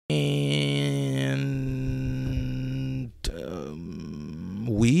And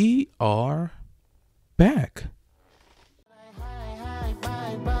we are back.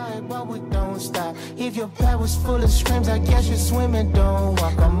 But we don't stop. If your bag was full of screams, I guess you're swimming, don't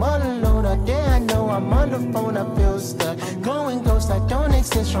walk. I'm all alone out there, I know I'm on the phone, I feel stuck. Going ghost, I don't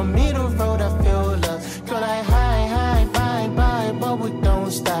exist from me to road, I feel love. Girl, I high, bye, but we don't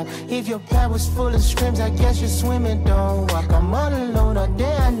stop. If your bag was full of screams, I guess you're swimming, don't walk. I'm all alone out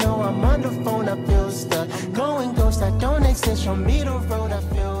there, I know I'm on the phone, I feel stuck. Going ghost, I don't exist from me to road, I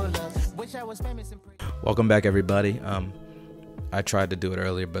feel love. Wish I was famous and Welcome back, everybody. I tried to do it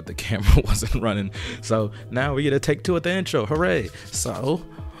earlier, but the camera wasn't running. So now we get to take two at the intro. Hooray. So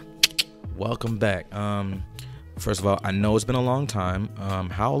welcome back. First of all, I know it's been a long time.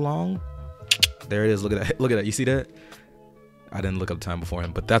 How long? There it is. Look at that. Look at that. You see that? I didn't look up the time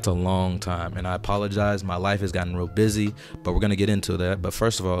beforehand, but that's a long time. And I apologize. My life has gotten real busy, but we're going to get into that. But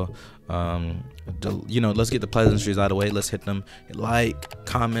first of all, let's get the pleasantries out of the way. Let's hit them. Like,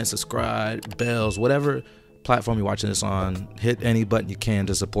 comment, subscribe, bells, whatever platform you're watching this on. Hit any button you can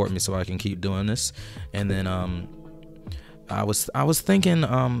to support me so I can keep doing this. And then I was thinking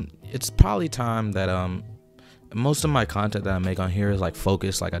it's probably time that most of my content that I make on here is like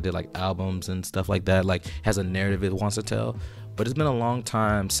focused, like I did like albums and stuff like that, like has a narrative it wants to tell. But it's been a long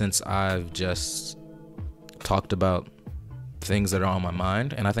time since I've just talked about things that are on my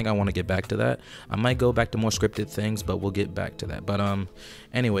mind, and I think I want to get back to that. I might go back to more scripted things, but we'll get back to that. But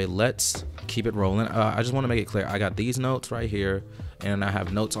anyway, let's keep it rolling. I just want to make it clear, I got these notes right here, and I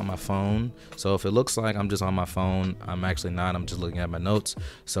have notes on my phone. So if it looks like I'm just on my phone, I'm actually not. I'm just looking at my notes.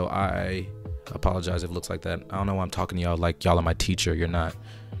 So I apologize if it looks like that. I don't know why I'm talking to y'all like y'all are my teacher. You're not.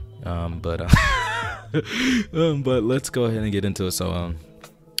 But let's go ahead and get into it. So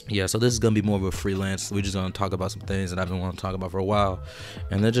yeah, so this is going to be more of a freelance. We're just going to talk about some things that I've been wanting to talk about for a while.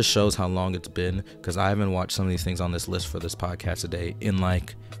 And that just shows how long it's been, because I haven't watched some of these things on this list for this podcast today in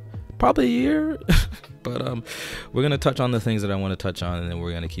like probably a year. But we're going to touch on the things that I want to touch on, and then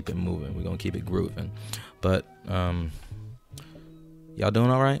we're going to keep it moving. We're going to keep it grooving. But y'all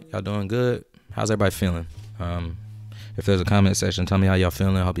doing all right? Y'all doing good? How's everybody feeling? If there's a comment section, tell me how y'all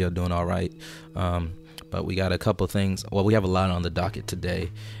feeling. I hope y'all doing all right. But we got a couple things. Well, we have a lot on the docket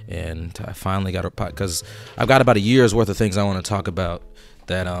today, and I finally got a pot because I've got about a year's worth of things I want to talk about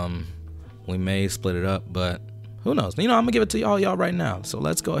that we may split it up, but who knows? I'm gonna give it to y'all right now. So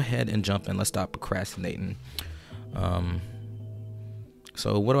let's go ahead and jump in. Let's stop procrastinating.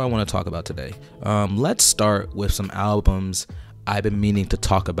 So what do I want to talk about today? Let's start with some albums I've been meaning to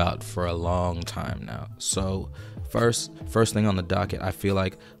talk about for a long time now. So first thing on the docket, I feel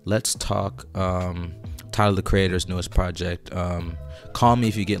like let's talk Tyler the Creator's newest project, Call Me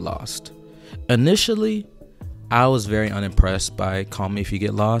If You Get Lost. Initially, I was very unimpressed by Call Me If You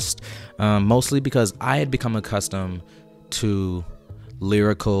Get Lost, mostly because I had become accustomed to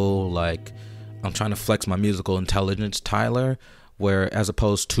lyrical, like I'm trying to flex my musical intelligence Tyler, where as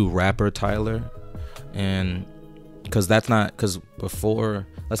opposed to rapper Tyler. And because before,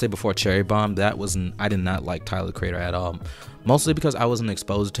 let's say before Cherry Bomb, I did not like Tyler the Creator at all, mostly because I wasn't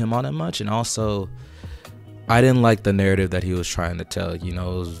exposed to him all that much, and also I didn't like the narrative that he was trying to tell. It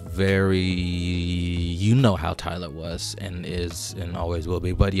was very, how Tyler was and is and always will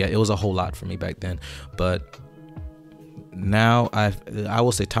be. But yeah, it was a whole lot for me back then. But now I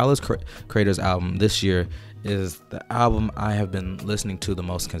will say Tyler Creator's album this year is the album I have been listening to the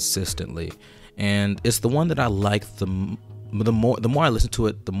most consistently, and it's the one that I like the more I listen to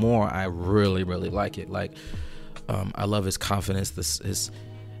it, the more I really, really like it. Like I love his confidence, it's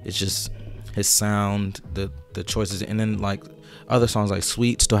just his sound, the choices, and then like other songs like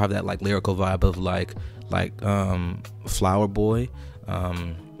Sweet still have that like lyrical vibe of like Flower Boy.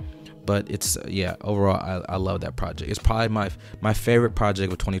 But it's overall I love that project. It's probably my favorite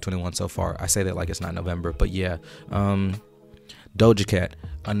project of 2021 so far. I say that like it's not November, but yeah. Doja Cat,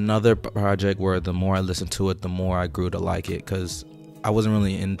 another project where the more I listened to it, the more I grew to like it, because I wasn't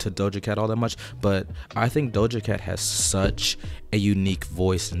really into Doja Cat all that much, but I think Doja Cat has such a unique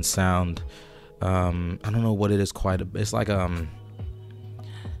voice and sound. I don't know what it is quite. It's like I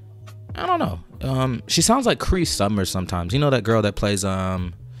don't know. She sounds like Cree Summers sometimes. That girl that plays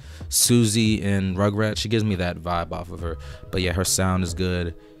Susie in Rugrats? She gives me that vibe off of her. But yeah, her sound is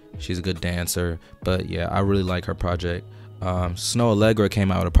good. She's a good dancer. But yeah, I really like her project. Snow Allegra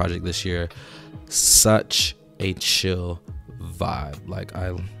came out with a project this year. Such a chill vibe. Like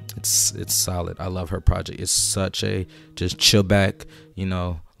it's solid. I love her project. It's such a just chill back,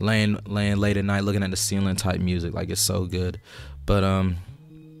 laying late at night looking at the ceiling type music. Like it's so good. But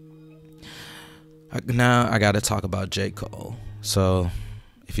now I gotta talk about J. Cole. So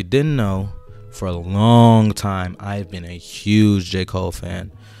if you didn't know, for a long time, I've been a huge J. Cole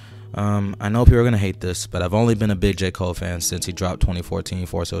fan. I know people are going to hate this, but I've only been a big J. Cole fan since he dropped 2014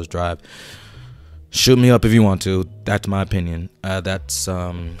 Forest Hills Drive. Shoot me up if you want to. That's my opinion. I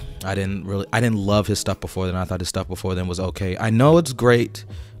didn't love his stuff before then. I thought his stuff before then was okay. I know it's great,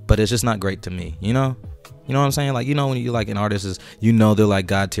 but it's just not great to me, you know? You know what I'm saying? Like, you know, when you like an artist is, you know, they're like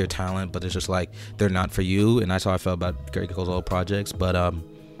God tier talent, but it's just like they're not for you. And that's how I felt about J. Cole's old projects. But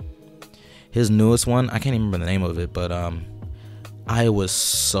his newest one, I can't even remember the name of it, but I was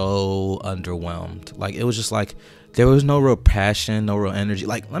so underwhelmed. Like, it was just like there was no real passion, no real energy.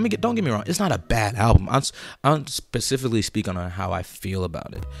 Like, don't get me wrong, it's not a bad album. I'm specifically speaking on how I feel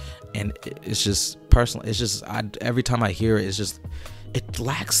about it, and it's just personal. It's just every time I hear it, it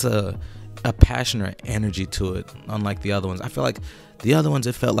lacks a passion or energy to it. Unlike the other ones, I feel like the other ones,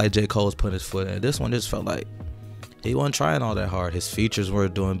 it felt like J. Cole was putting his foot in. This one just felt like he wasn't trying all that hard. His features were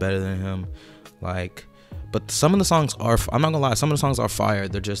doing better than him, like. But some of the songs are, I'm not gonna lie, some of the songs are fire.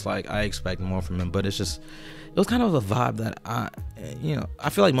 They're just like, I expect more from him. But it was kind of a vibe that I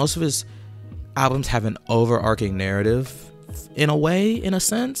feel like most of his albums have an overarching narrative in a way, in a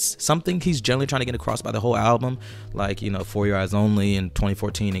sense. Something he's generally trying to get across by the whole album. Like, For Your Eyes Only in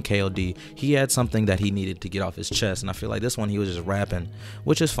 2014 and KOD. He had something that he needed to get off his chest. And I feel like this one he was just rapping,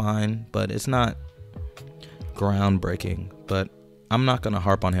 which is fine, but it's not groundbreaking. But I'm not gonna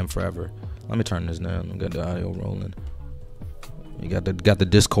harp on him forever. Let me turn this down. Got the audio rolling. You got the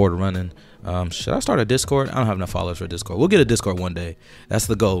Discord running. Should I start a Discord? I don't have enough followers for Discord. We'll get a Discord one day. That's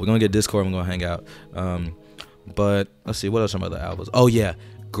the goal. We're gonna get Discord. We're gonna hang out. But let's see, what are some other albums? Oh yeah,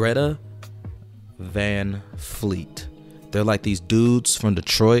 Greta Van Fleet. They're like these dudes from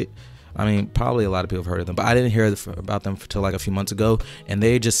Detroit. I mean, probably a lot of people have heard of them, but I didn't hear about them until like a few months ago, and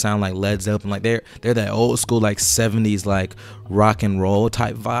they just sound like Led Zeppelin. Like they're that old school like 70s like rock and roll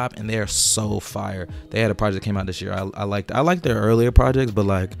type vibe, and they're so fire. They had a project that came out this year. I liked their earlier projects, but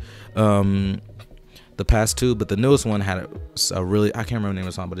like the past two, but the newest one had a really, I can't remember the name of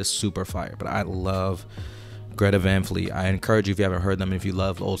the song, but it's super fire. But I love Greta Van Fleet. I encourage you, if you haven't heard them, if you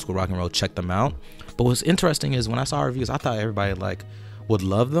love old school rock and roll, check them out. But what's interesting is when I saw reviews, I thought everybody like would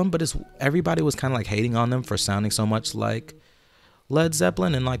love them, but everybody was kind of like hating on them for sounding so much like Led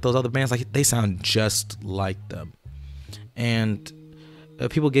Zeppelin and like those other bands. Like they sound just like them, and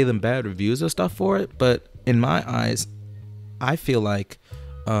people gave them bad reviews and stuff for it. But in my eyes, I feel like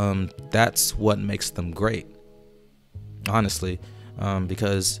that's what makes them great, honestly,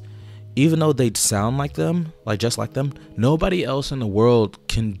 because even though they sound like them, like just like them, nobody else in the world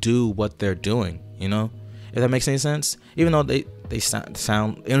can do what they're doing, if that makes any sense. Even though they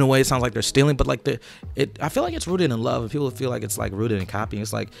sound in a way, it sounds like they're stealing, but like I feel like it's rooted in love. People feel like it's like rooted in copying.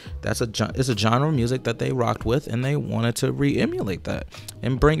 It's like it's a genre of music that they rocked with, and they wanted to re-emulate that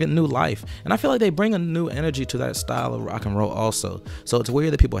and bring it new life. And I feel like they bring a new energy to that style of rock and roll also. So it's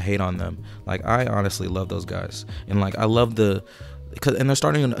weird that people hate on them. Like I honestly love those guys, and like I love and they're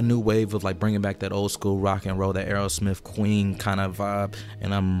starting a new wave of like bringing back that old school rock and roll, that Aerosmith, Queen kind of vibe,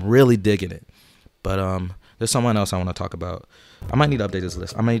 and I'm really digging it. But there's someone else I want to talk about. I might need to update this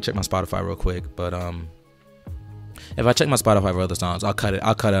list. I might check my Spotify real quick, but if I check my Spotify for other songs, I'll cut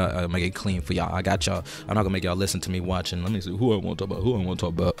it, make it clean for y'all. I got y'all. I'm not gonna make y'all listen to me watching. Let me see who I want to talk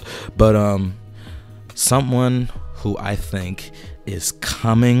about. But someone who I think is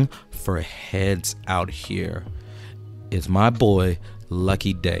coming for heads out here is my boy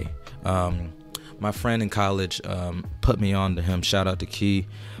Lucky Daye. My friend in college put me on to him. Shout out to Key.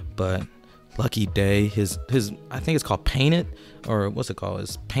 But Lucky Daye, his I think it's called Paint It, or what's it called?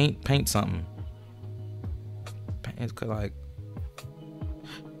 It's paint something. It's like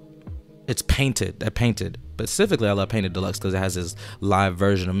it's Painted. That Painted. But specifically, I love Painted Deluxe because it has this live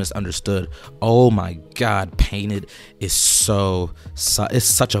version of Misunderstood. Oh my God, Painted is it's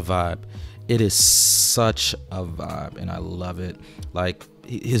such a vibe. It is such a vibe, and I love it. Like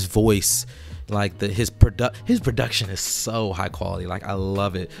his voice, like his production is so high quality. Like I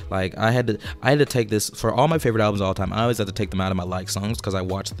love it. Like I had to take this for all my favorite albums of all time. I always have to take them out of my like songs because I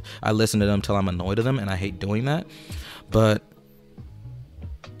listen to them till I'm annoyed at them, and I hate doing that. But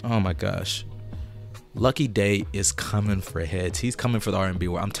oh my gosh, Lucky Daye is coming for heads. He's coming for the R&B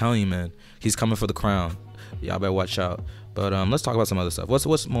world. I'm telling you, man, he's coming for the crown. Y'all better watch out. But let's talk about some other stuff.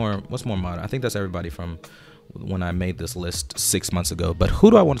 What's more modern? I think that's everybody from when I made this list 6 months ago. But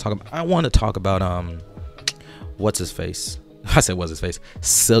who do I want to talk about? I want to talk about what's his face? I said what's his face?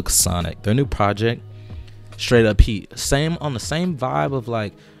 Silk Sonic. Their new project, straight up heat. On the same vibe of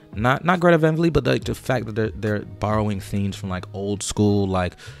like not Greta Van Fleet, but like the fact that they're borrowing themes from like old school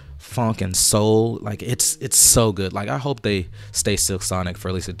like funk and soul. Like it's so good. Like I hope they stay Silk Sonic for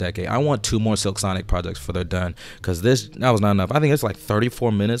at least a decade. I want 2 more Silk Sonic projects before they're done, because that was not enough. I think it's like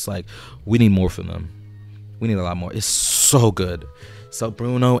 34 minutes. Like we need more from them. We need a lot more. It's so good. So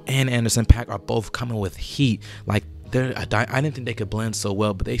Bruno and Anderson .Paak are both coming with heat. Like I didn't think they could blend so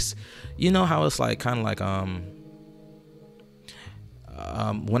well, but you know how it's like kind of like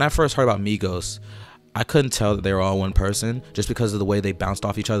when I first heard about Migos, I couldn't tell that they were all one person just because of the way they bounced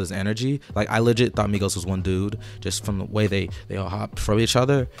off each other's energy. Like I legit thought Migos was one dude just from the way they all hopped from each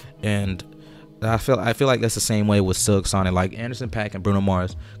other. And I feel like that's the same way with Silk Sonic. Like Anderson .Paak and Bruno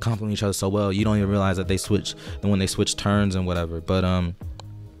Mars complement each other so well, you don't even realize that when they switch turns and whatever. But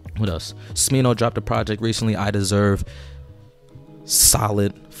what else? Smino dropped a project recently, I Deserve.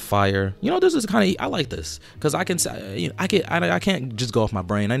 Solid, fire. You know, this is kind of, I like this because I can say, I can't just go off my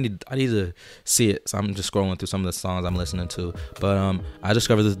brain. I need to see it. So I'm just scrolling through some of the songs I'm listening to. But I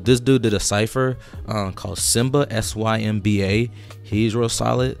discovered this dude did a cipher called Symba, Symba. He's real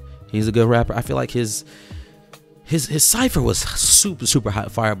solid. He's a good rapper. I feel like his cipher was super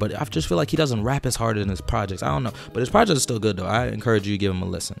hot fire, but I just feel like he doesn't rap as hard in his projects. I don't know, but his projects are still good though. I encourage you to give him a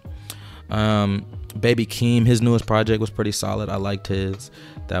listen. Baby Keem, his newest project was pretty solid. I liked his.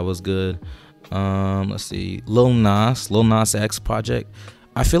 That was good. Let's see, Lil Nas X project.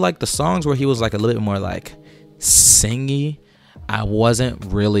 I feel like the songs where he was like a little bit more like singy, I wasn't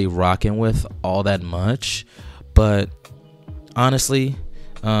really rocking with all that much, but honestly,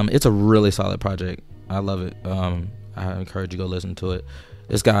 it's a really solid project. I love it. I encourage you to go listen to it.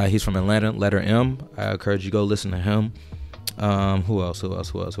 This guy, he's from Atlanta, Letter M. I encourage you to go listen to him. Who else?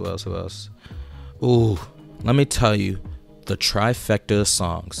 Ooh, let me tell you, the trifecta of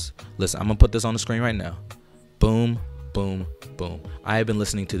songs. Listen, I'm gonna put this on the screen right now. Boom, boom, boom. I have been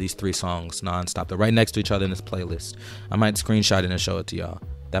listening to these 3 songs nonstop. They're right next to each other in this playlist. I might screenshot it and show it to y'all.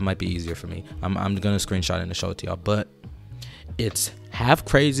 That might be easier for me. I'm gonna screenshot it and show it to y'all. But it's Half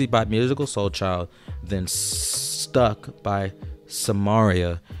Crazy by Musical Soul Child, then Stuck by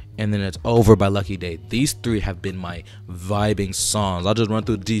Samaria, and then it's Over by Lucky Day. These 3 have been my vibing songs. I'll just run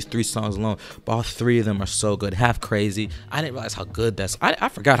through these 3 songs alone, but all 3 of them are so good. Half Crazy, I didn't realize how good I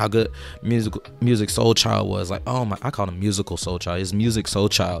forgot how good Music Soul Child was. Like, oh my, I called him Musical Soul Child. It's Music Soul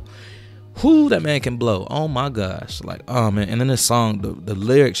Child. Who that man can blow. Oh my gosh. Like, oh man. And then this song, the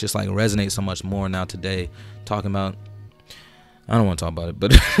lyrics just like resonate so much more now today, talking about, I don't want to talk about it,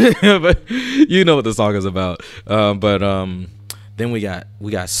 but but you know what the song is about. Then we got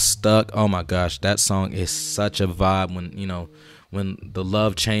Stuck. Oh my gosh, that song is such a vibe when the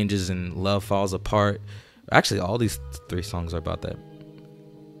love changes and love falls apart. Actually, all these 3 songs are about that.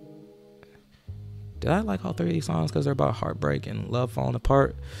 Did I like all 3 of these songs because they're about heartbreak and love falling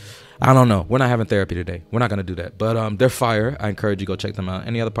apart? I don't know. We're not having therapy today. We're not gonna do that. But they're fire. I encourage you to go check them out.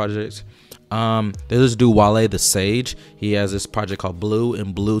 Any other projects? There's this dude Wale the Sage. He has this project called Blue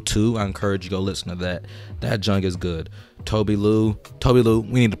and Blue 2. I encourage you to go listen to that. That junk is good. Toby Lou,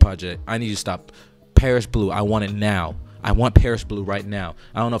 we need the project. I need you to stop. Paris Blue, I want it now. I want Paris Blue right now.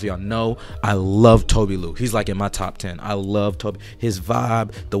 I don't know if y'all know, I love Toby Lou. He's like in my top 10. I love Toby. His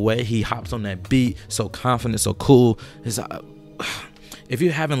vibe, the way he hops on that beat, so confident, so cool. If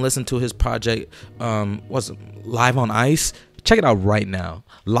you haven't listened to his project, what's Live on Ice? Check it out right now.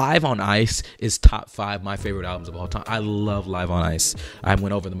 Live on Ice is top 5 my favorite albums of all time. I love Live on Ice. I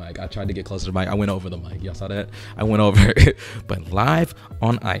went over the mic. I tried to get closer to the mic. I went over the mic. Y'all saw that? I went over it. But Live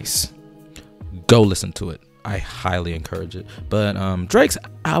on Ice, go listen to it. I highly encourage it. But Drake's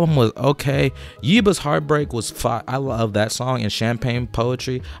album was okay. Yeba's Heartbreak was fire. I love that song. And Champagne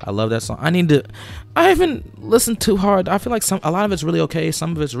Poetry, I love that song. I haven't listened too hard. I feel like a lot of it's really okay.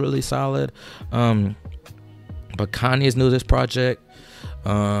 Some of it's really solid. But Kanye's newest project,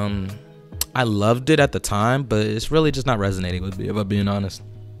 I loved it at the time, but it's really just not resonating with me, if I'm being honest.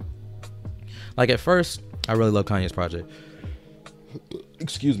 Like at first, I really love Kanye's project.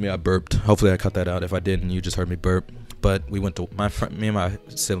 Excuse me, I burped. Hopefully I cut that out. If I didn't, you just heard me burp. But we went to me and my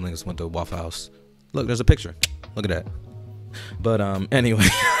siblings went to Waffle House. Look, there's a picture. Look at that. But anyway,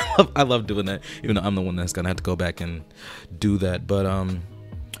 I love doing that, even though I'm the one that's gonna have to go back and do that. But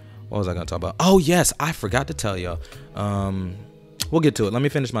what was I gonna talk about? Oh yes, I forgot to tell y'all. We'll get to it. Let me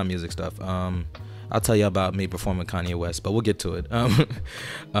finish my music stuff. I'll tell you about me performing Kanye West, but we'll get to it.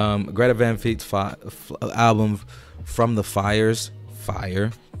 Greta Van Fleet's album From the Fires,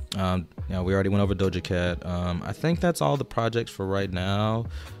 fire. We already went over Doja Cat. I think that's all the projects for right now.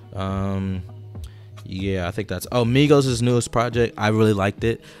 Yeah, I think that's. Oh, Migos' newest project. I really liked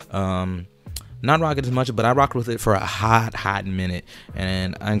it. not rock it as much, but I rocked with it for a hot minute,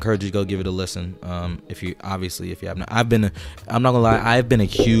 and I encourage you to go give it a listen. If you have not, I'm not gonna lie, I've been a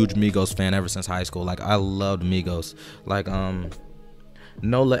huge Migos fan ever since high school. Like, I loved Migos. Like, I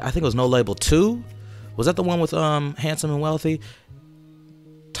think it was No Label 2. Was that the one with Handsome and Wealthy?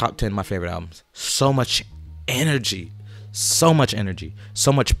 Top 10 my favorite albums. So much energy, so much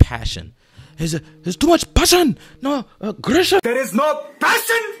passion. There's too much passion, no aggression. There is no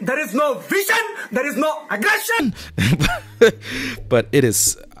passion, there is no vision, there is no aggression. But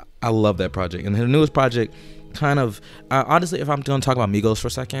I love that project. And the newest project, kind of, honestly, if I'm going to talk about Migos for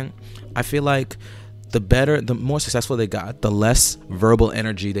a second, I feel like the more successful they got, the less verbal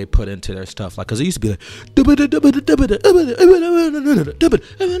energy they put into their stuff. Like, cause it used to be like,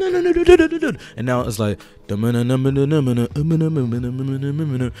 and now it's like, and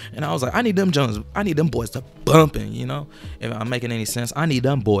I was like, I need them boys to bumping, you know? If I'm making any sense, I need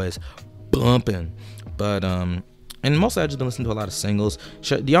them boys bumping. But and mostly I just been listening to a lot of singles.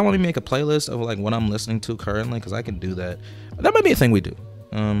 Do y'all want me to make a playlist of like what I'm listening to currently? Cause I can do that. That might be a thing we do.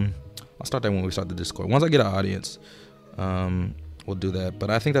 I'll start that when we start the Discord. Once I get an audience, we'll do that. But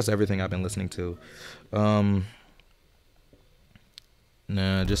I think that's everything I've been listening to.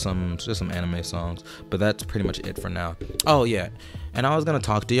 Just some anime songs. But that's pretty much it for now. Oh yeah, and I was gonna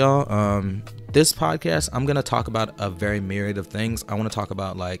talk to y'all. This podcast, I'm gonna talk about a very myriad of things. I want to talk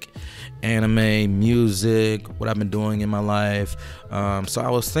about like anime, music, what I've been doing in my life. So I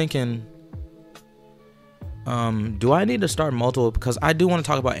was thinking, do I need to start multiple, because I do want to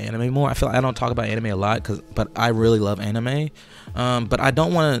talk about anime more. I feel like I don't talk about anime a lot, but I really love anime. But I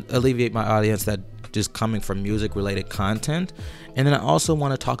don't want to alleviate my audience that just coming from music related content. And then I also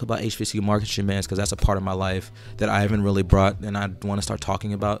want to talk about HBCU marching bands, because that's a part of my life that I haven't really brought, and I want to start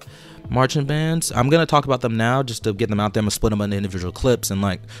talking about marching bands. I'm going to talk about them now just to get them out there. I'm going to split them into individual clips and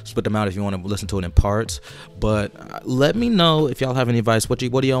like split them out if you want to listen to it in parts. But let me know if y'all have any advice. What do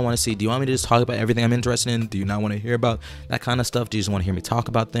y'all want to see? Do you want me to just talk about everything I'm interested in? Do you not want to hear about that kind of stuff? Do you just want to hear me talk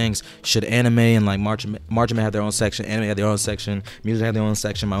about things? Should anime and like marching band have their own section? Anime have their own section. Music have their own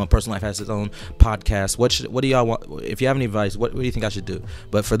section. My own personal life has its own podcast. What do y'all want? If you have any advice, what do you think I should do?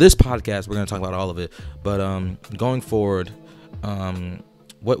 But for this podcast, we're going to talk about all of it. But going forward,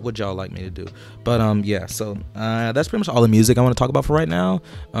 what would y'all like me to do? But yeah, so that's pretty much all the music I want to talk about for right now.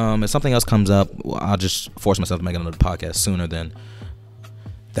 If something else comes up, I'll just force myself to make another podcast sooner than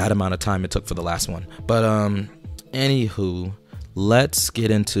that amount of time it took for the last one. But anywho, let's get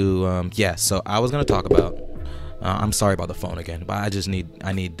into yeah. So I was gonna talk about. I'm sorry about the phone again, but I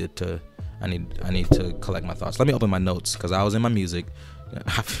need to collect my thoughts. Let me open my notes, because I was in my music.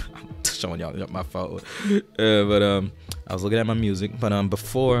 I'm showing y'all my phone. But I was looking at my music. But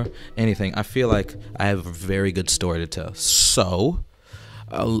before anything, I feel like I have a very good story to tell. So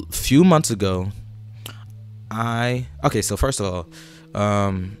a few months ago, so first of all,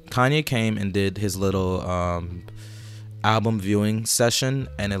 Kanye came and did his little album viewing session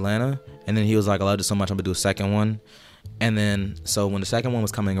in Atlanta, and then he was like, I loved it so much, I'm gonna do a second one. And then so when the second one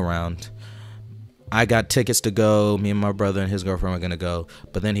was coming around, I got tickets to go. Me and my brother and his girlfriend were gonna go,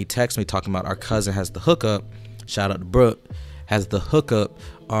 but then he texted me talking about our cousin has the hookup. Shout out to Brooke, has the hookup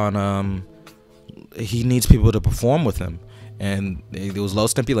on. He needs people to perform with him, and there was low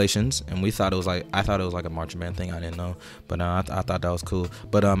stipulations. And I thought it was like a marching band thing. I didn't know, but I thought that was cool.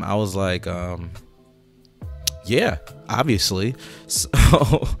 But I was like, yeah, obviously.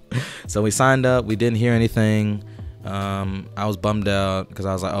 So we signed up. We didn't hear anything. I was bummed out because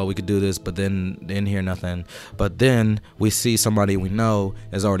I was like, oh, we could do this, but then didn't hear nothing. But then we see somebody we know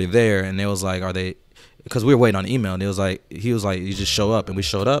is already there, and they was like, are they, because we were waiting on email, and he was like, you just show up. And we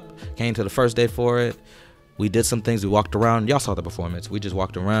showed up, came to the first day for it. We did some things. We walked around. Y'all saw the performance. We just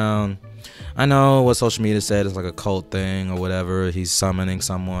walked around. I know what social media said is like a cult thing or whatever. He's summoning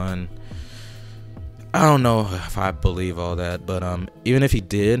someone. I don't know if I believe all that, but even if he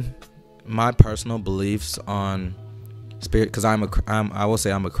did, my personal beliefs on spirit, because I will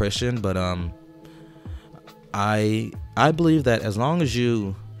say I'm a Christian, but I believe that as long as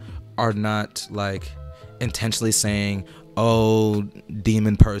you are not like intentionally saying, oh,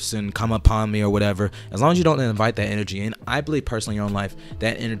 demon person, come upon me or whatever, as long as you don't invite that energy in, I believe personally in your own life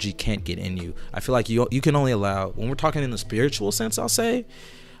that energy can't get in you. I feel like you can only allow, when we're talking in the spiritual sense, I'll say,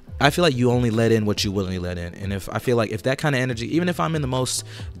 I feel like you only let in what you willingly let in. And if I feel like if that kind of energy, even if I'm in the most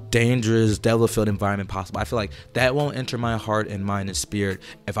dangerous, devil-filled environment possible, I feel like that won't enter my heart and mind and spirit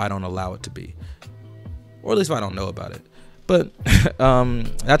if I don't allow it to be, or at least if I don't know about it. But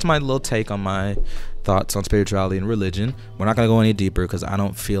that's my little take on my thoughts on spirituality and religion. We're not gonna go any deeper because I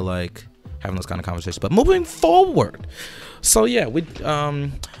don't feel like having those kind of conversations. But moving forward, so yeah,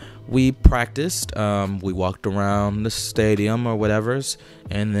 we practiced. We walked around the stadium or whatever's,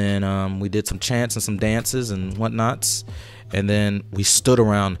 and then we did some chants and some dances and whatnots. And then we stood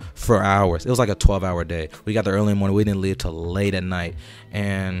around for hours. It was like a 12-hour day. We got there early in the morning. We didn't leave till late at night.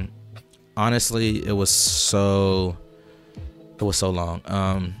 And honestly, it was so long.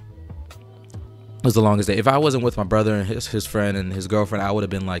 It was the longest day. If I wasn't with my brother and his friend and his girlfriend, I would have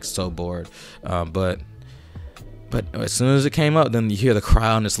been like so bored. But as soon as it came up, then you hear the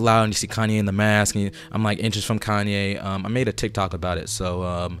crowd and it's loud and you see Kanye in the mask. And I'm like, inches from Kanye. I made a TikTok about it. So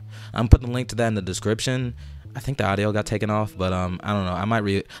I'm putting the link to that in the description. I think the audio got taken off, but I don't know. I might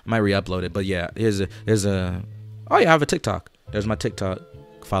re-upload it. But yeah, here's a oh yeah, I have a TikTok. There's my TikTok.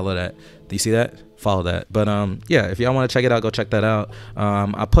 Follow that. Do you see that? Follow that. But yeah, if y'all want to check it out, go check that out.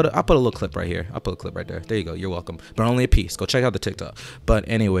 I'll put a little clip right here. I'll put a clip right there. There you go. You're welcome. But only a piece. Go check out the TikTok. But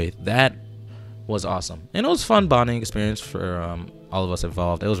anyway, that was awesome, and it was a fun bonding experience for all of us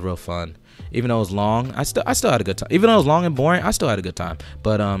involved. It was real fun. Even though it was long, I still had a good time. Even though it was long and boring, I still had a good time.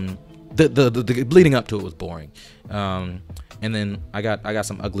 But the leading up to it was boring. And then I got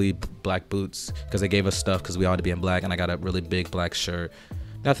some ugly black boots because they gave us stuff because we all had to be in black, and I got a really big black shirt.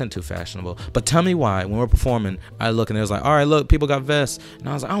 Nothing too fashionable. But tell me why, when we're performing, I look and it was like, all right, look, people got vests. And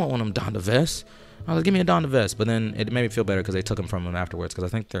I was like, I don't want them Donda vests. I was like, give me a Donda vest. But then it made me feel better because they took them from them afterwards, because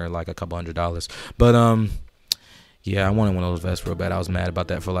I think they're like a couple $100s. But yeah, I wanted one of those vests real bad. I was mad about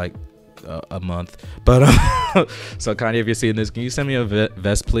that for like a month. But so Kanye, if you're seeing this, can you send me a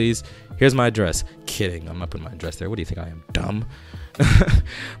vest, please? Here's my address. Kidding, I'm not putting my address there. What do you think I am, dumb?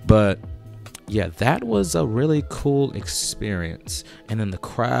 But yeah, that was a really cool experience. And then the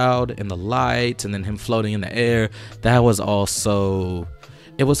crowd and the lights and then him floating in the air, that was also,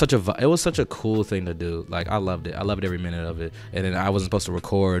 it was such a cool thing to do. Like, I loved it every minute of it. And then I wasn't supposed to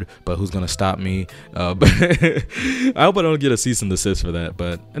record, but who's gonna stop me? But I hope I don't get a cease and desist for that,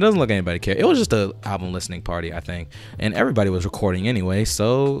 but it doesn't look like anybody care. It was just a album listening party, I think, and everybody was recording anyway,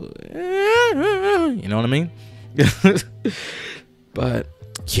 so you know what I mean. But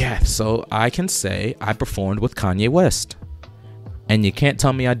yeah, so I can say I performed with Kanye West, and you can't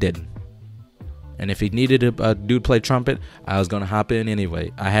tell me I didn't. And if he needed a dude play trumpet, I was gonna hop in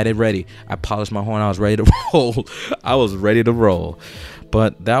anyway. I had it ready. I polished my horn. I was ready to roll. I was ready to roll.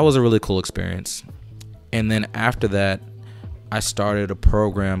 But that was a really cool experience. And then after that, I started a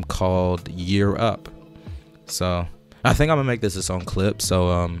program called Year Up. So I think I'm gonna make this its own clip.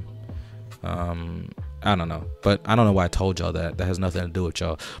 So I don't know, but I don't know why I told y'all that. That has nothing to do with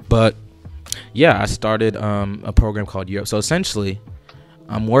y'all. But yeah, I started a program called Year Up. So essentially,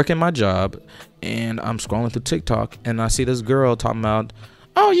 I'm working my job and I'm scrolling through TikTok and I see this girl talking about,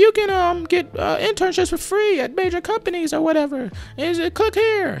 oh, you can get internships for free at major companies or whatever. Click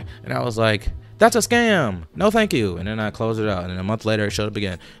here. And I was like, that's a scam. No, thank you. And then I closed it out. And then a month later, it showed up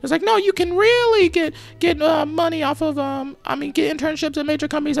again. It's like, no, you can really get money off of, get internships at major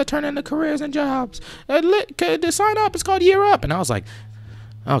companies that turn into careers and jobs. To sign up, it's called Year Up. And I was like,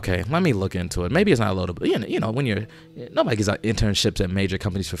 okay, let me look into it. Maybe it's not loadable. You know, when nobody gets internships at major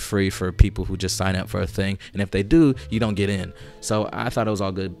companies for free for people who just sign up for a thing. And if they do, you don't get in. So I thought it was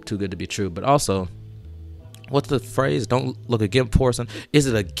all too good to be true. But also, what's the phrase? Don't look a gimp horse. Is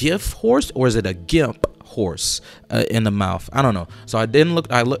it a gift horse or is it a gimp horse in the mouth? I don't know. So I didn't look.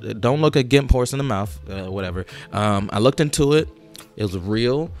 Don't look a gimp horse in the mouth. Whatever. I looked into it. It was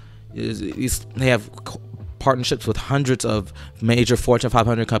real. They have partnerships with hundreds of major Fortune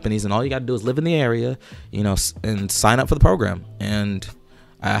 500 companies, and all you got to do is live in the area, and sign up for the program. And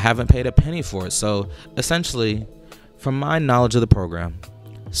I haven't paid a penny for it. So essentially, from my knowledge of the program,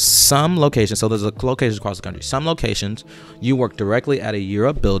 some locations, so there's locations across the country, some locations you work directly at a Year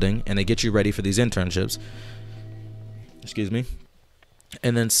Up building and they get you ready for these internships,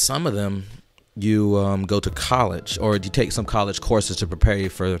 and then some of them you go to college, or you take some college courses to prepare you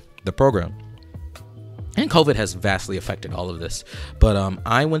for the program. And COVID has vastly affected all of this. But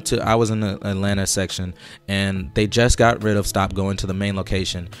I was in the Atlanta section, and they just got rid of Stop Going to the main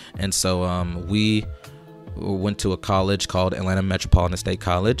location. And so we went to a college called Atlanta Metropolitan State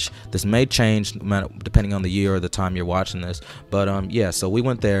College. This may change depending on the year or the time you're watching this. But yeah, so we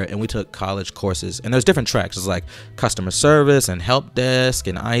went there and we took college courses. And there's different tracks. It's like customer service and help desk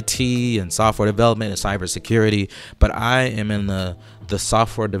and IT and software development and cybersecurity. But I am in the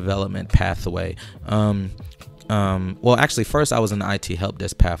software development pathway. Well, actually, first I was in the IT help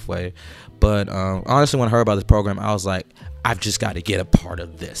desk pathway. But honestly, when I heard about this program, I was like, I've just got to get a part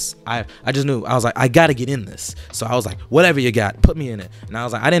of this. I just knew, I was like, I got to get in this. So I was like, whatever you got, put me in it. And I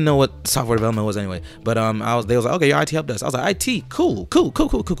was like, I didn't know what software development was anyway, but they was like, okay, your IT help desk. I was like, IT, cool.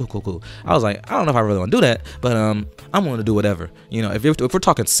 I was like, I don't know if I really want to do that, but I'm going to do whatever. You know, if we're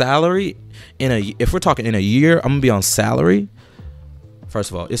talking salary if we're talking in a year, I'm gonna be on salary. First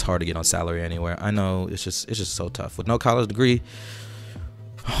of all, it's hard to get on salary anywhere. I know, it's just so tough with no college degree.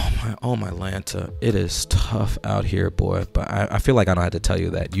 Oh my Lanta, it is tough out here, boy. But I feel like I don't have to tell you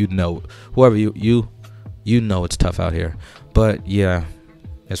that. You know, whoever you know it's tough out here. But yeah,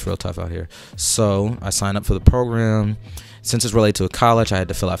 it's real tough out here. So I signed up for the program. Since it's related to a college, I had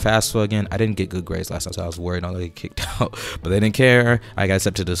to fill out FAFSA again. I didn't get good grades last time, so I was worried I'll get kicked out. But they didn't care. I got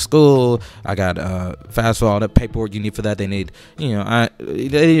accepted to school. I got FAFSA, all the paperwork you need for that. They need, they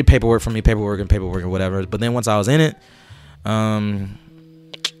needed paperwork from me, paperwork or whatever. But then once I was in it,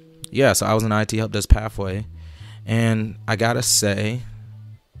 yeah, so I was in IT help desk pathway, and I gotta say,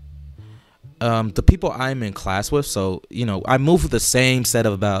 the people I'm in class with, so I move with the same set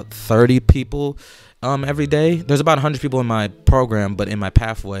of about 30 people every day. There's about 100 people in my program, but in my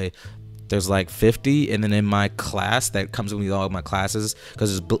pathway there's like 50, and then in my class that comes with all of my classes,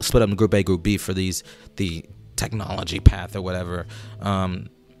 because it's split up in group A, group B for the technology path or whatever.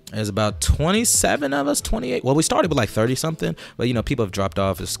 There's about 27 of us, 28. Well, we started with like 30 something, but people have dropped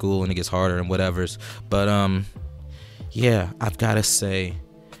off at school and it gets harder and whatever's. But yeah, I've got to say,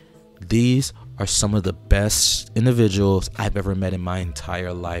 these are some of the best individuals I've ever met in my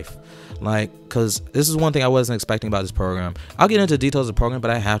entire life. Like, because this is one thing I wasn't expecting about this program. I'll get into details of the program, but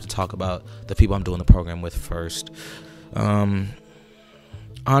I have to talk about the people I'm doing the program with first.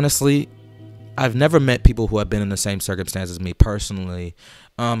 Honestly, I've never met people who have been in the same circumstances as me personally,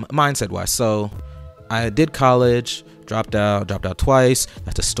 mindset wise. So I did college, dropped out twice.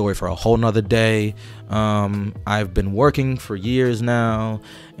 That's a story for a whole nother day. I've been working for years now,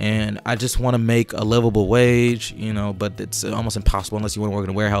 and I just want to make a livable wage, but it's almost impossible unless you want to work in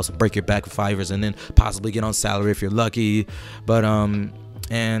a warehouse and break your back for 5 years and then possibly get on salary if you're lucky. But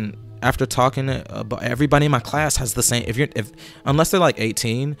and after talking about everybody in my class has the same, unless they're like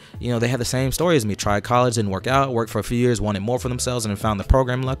 18, they have the same story as me. Tried college, didn't work out, worked for a few years, wanted more for themselves, and then found the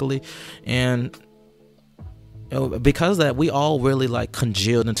program luckily. And because of that, we all really like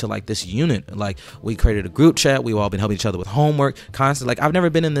congealed into like this unit. Like, we created a group chat. We've all been helping each other with homework constantly. Like, I've never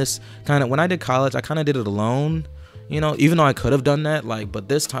been in this kind of, when I did college, I kind of did it alone, even though I could have done that, but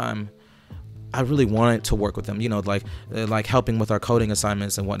this time I really wanted to work with them, like helping with our coding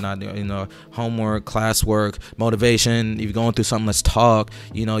assignments and whatnot, homework, classwork, motivation. If you're going through something, let's talk.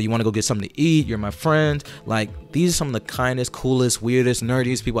 You want to go get something to eat. You're my friend. Like, these are some of the kindest, coolest, weirdest,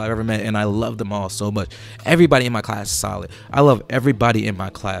 nerdiest people I've ever met, and I love them all so much. Everybody in my class is solid. I love everybody in my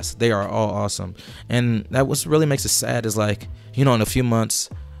class. They are all awesome. And that what really makes it sad is like, in a few months,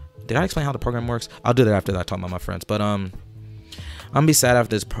 did I explain how the program works? I'll do that after I talk about my friends. But I'm gonna be sad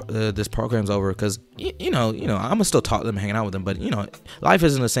after this program's over, because I'm gonna still talk to them, hanging out with them, but life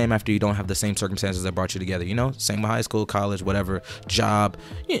isn't the same after you don't have the same circumstances that brought you together. Same with high school, college, whatever, job.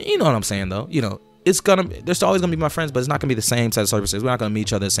 You know what I'm saying though. There's always gonna be my friends, but it's not gonna be the same set of circumstances. We're not gonna meet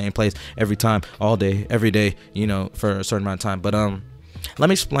each other at the same place every time, all day, every day, for a certain amount of time. But let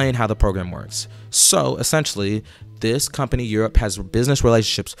me explain how the program works. So essentially, this company, Europe, has business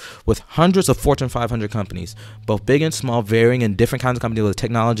relationships with hundreds of Fortune 500 companies, both big and small, varying in different kinds of companies with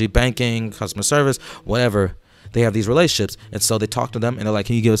technology, banking, customer service, whatever. They have these relationships, and so they talk to them, and they're like,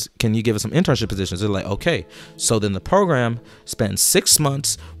 can you give us some internship positions? They're like, okay. So then the program spends 6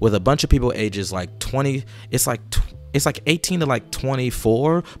 months with a bunch of people ages like 20. It's like 18 to like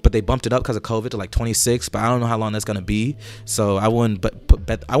 24, but they bumped it up because of COVID to like 26. But I don't know how long that's gonna be. So I wouldn't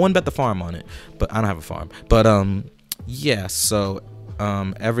bet the farm on it. But I don't have a farm. But yeah. So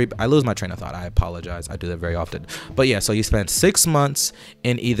I lose my train of thought. I apologize. I do that very often. But yeah, so you spend 6 months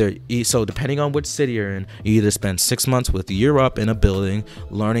in so depending on which city you're in, you either spend 6 months with Europe in a building,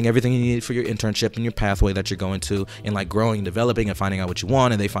 learning everything you need for your internship and your pathway that you're going to, and like growing, developing, and finding out what you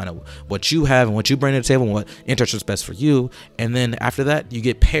want, and they find out what you have and what you bring to the table and what internship's best for you. And then after that, you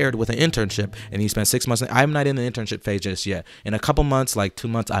get paired with an internship, and you spend 6 months. I'm not in the internship phase just yet. In a couple months, like 2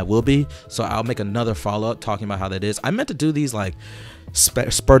 months, I will be. So I'll make another follow-up talking about how that is. I meant to do these like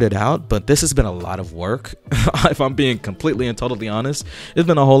spurted out, but this has been a lot of work. If I'm being completely and totally honest, it's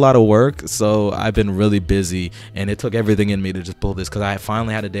been a whole lot of work. So I've been really busy, and it took everything in me to just pull this, because I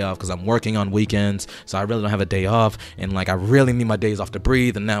finally had a day off, because I'm working on weekends, so I really don't have a day off, and like I really need my days off to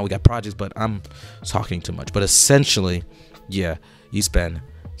breathe. And now we got projects, but I'm talking too much. But essentially, yeah, you spend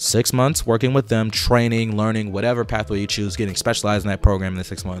 6 months working with them, training, learning, whatever pathway you choose, getting specialized in that program in the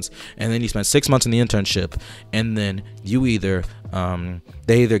 6 months. And then you spend 6 months in the internship, and then you either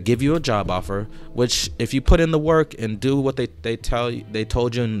they either give you a job offer, which if you put in the work and do what they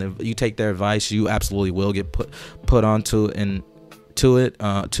told you, and you take their advice, you absolutely will get put onto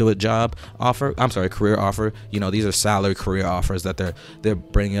to a job offer. I'm sorry, career offer. These are salary career offers that they're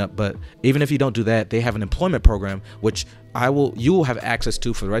bringing up. But even if you don't do that, they have an employment program which you will have access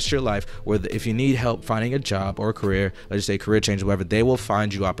to for the rest of your life, where if you need help finding a job or a career, let's just say career change or whatever, they will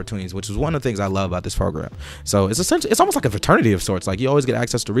find you opportunities, which is one of the things I love about this program. So it's almost like a fraternity of sorts. Like, you always get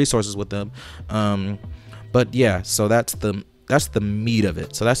access to resources with them. But yeah, so that's the meat of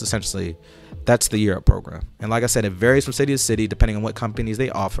it. So that's the Year Up program. And like I said, it varies from city to city depending on what companies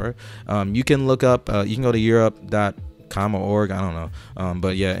they offer. You can look up, you can go to yearup.com or org, I don't know.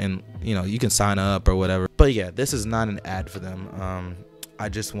 But yeah, and you can sign up or whatever. But yeah, this is not an ad for them. I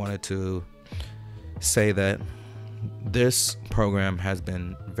just wanted to say that this program has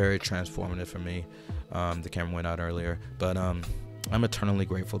been very transformative for me. The camera went out earlier, but I'm eternally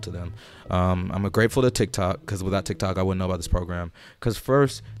grateful to them. I'm grateful to TikTok, because without TikTok, I wouldn't know about this program. Because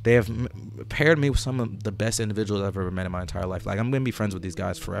first, they have paired me with some of the best individuals I've ever met in my entire life. Like, I'm going to be friends with these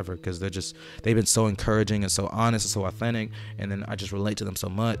guys forever, because they've been so encouraging and so honest and so authentic. And then I just relate to them so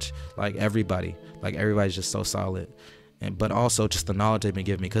much. Everybody's just so solid. But also just the knowledge they've been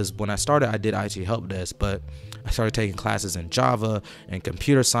giving me. Because when I started, I did IT help desk, but I started taking classes in Java and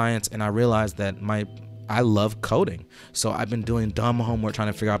computer science, and I realized that I love coding. So I've been doing dumb homework trying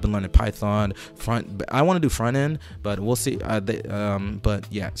to figure out. I've been learning Python I want to do front end, but we'll see. But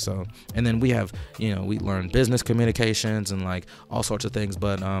yeah, so, and then we have, we learn business communications and like all sorts of things.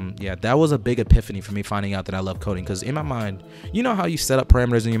 But yeah, that was a big epiphany for me, finding out that I love coding. Because in my mind, how you set up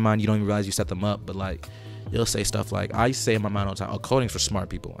parameters in your mind, you don't even realize you set them up. But like, you'll say stuff like, I say in my mind all the time, coding's for smart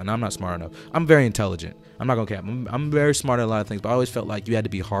people, and I'm not smart enough. I'm very intelligent. I'm not gonna cap. I'm very smart at a lot of things, but I always felt like you had to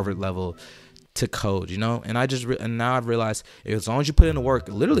be Harvard level to code, and I just and now I've realized, as long as you put in the work,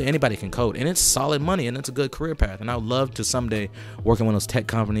 literally anybody can code, and it's solid money, and it's a good career path. And I would love to someday work in one of those tech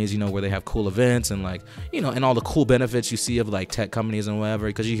companies, where they have cool events and like, and all the cool benefits you see of like tech companies and whatever,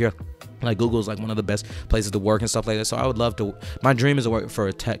 because you hear like Google's like one of the best places to work and stuff like that. So I would love to, my dream is to work for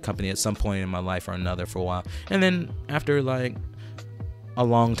a tech company at some point in my life or another for a while, and then after like a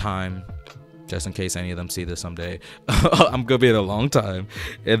long time, just in case any of them see this someday, I'm gonna be in a long time,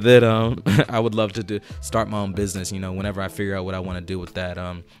 and then I would love to start my own business, whenever I figure out what I want to do with that,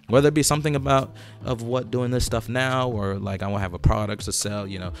 whether it be something doing this stuff now, or like I want to have a product to sell,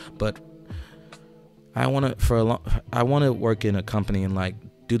 but I want to work in a company and like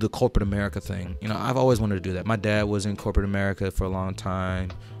do the corporate America thing. I've always wanted to do that. My dad was in corporate America for a long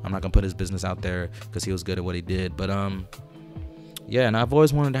time. I'm not gonna put his business out there because he was good at what he did, but yeah, and I've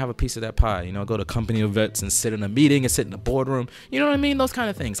always wanted to have a piece of that pie, go to company events and sit in a meeting and sit in a boardroom, you know what I mean? Those kind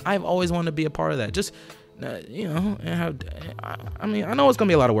of things. I've always wanted to be a part of that. Just, and have, I mean, I know it's going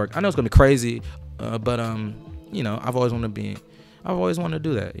to be a lot of work. I know it's going to be crazy, but, I've always wanted to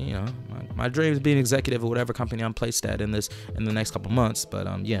do that, My dream is being executive of whatever company I'm placed at in the next couple months,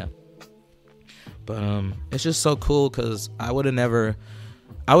 but, yeah. But, it's just so cool, because I would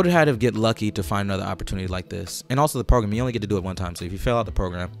have had to get lucky to find another opportunity like this. And also the program, you only get to do it one time. So if you fail out the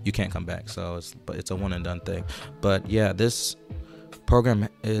program, you can't come back. So it's a one and done thing. But yeah, this program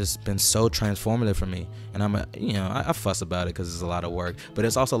has been so transformative for me. And I fuss about it because it's a lot of work, but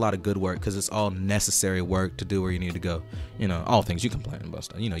it's also a lot of good work because it's all necessary work to do where you need to go. All things you complain about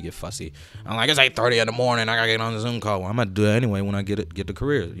stuff. You get fussy. I'm like, it's 8:30 in the morning. I gotta get on the Zoom call. Well, I'm gonna do it anyway when I get the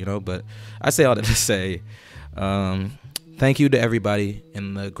career. But I say all that to say, thank you to everybody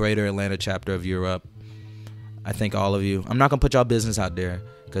in the greater Atlanta chapter of Year Up. I thank all of you. I'm not going to put y'all business out there,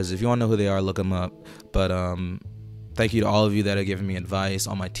 because if you want to know who they are, look them up. But thank you to all of you that are giving me advice.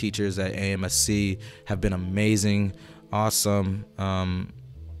 All my teachers at AMSC have been amazing, awesome.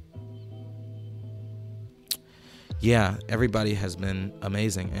 Yeah, everybody has been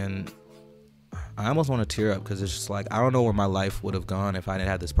amazing. And I almost want to tear up, because it's just like, I don't know where my life would have gone if I didn't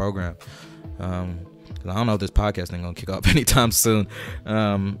have this program. I don't know if this podcast ain't gonna kick off anytime soon,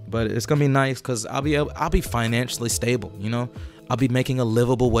 but it's gonna be nice because I'll be financially stable. I'll be making a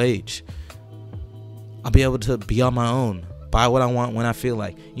livable wage. I'll be able to be on my own, buy what I want when I feel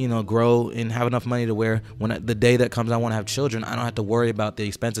like, grow and have enough money to where the day that comes I want to have children, I don't have to worry about the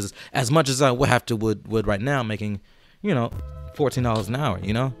expenses as much as I would right now, making $14 an hour.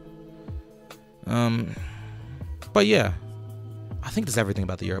 But yeah, I think that's everything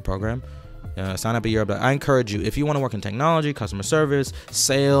about the Year Up program. Sign up at Year Up. I encourage you, if you want to work in technology, customer service,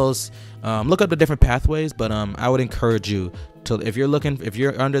 sales, look up the different pathways, but I would encourage you if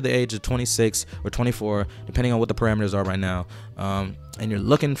you're under the age of 26 or 24, depending on what the parameters are right now, and you're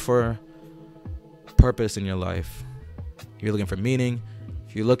looking for purpose in your life, you're looking for meaning,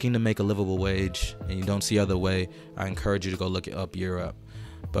 if you're looking to make a livable wage and you don't see other way, I encourage you to go look up Year Up.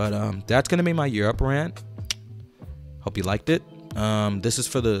 But that's gonna be my Year Up rant. Hope you liked it. This is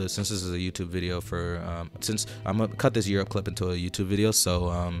since this is a YouTube video since I'm gonna cut this Year Up clip into a YouTube video,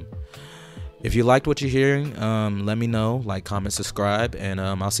 so if you liked what you're hearing, let me know, like, comment, subscribe, and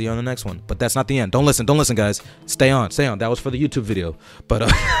I'll see you on the next one. But that's not the end. Don't listen, guys. Stay on. That was for the YouTube video. But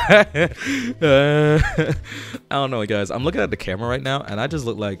I don't know, guys. I'm looking at the camera right now, and I just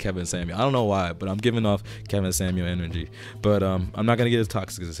look like Kevin Samuel. I don't know why, but I'm giving off Kevin Samuel energy. But I'm not gonna get as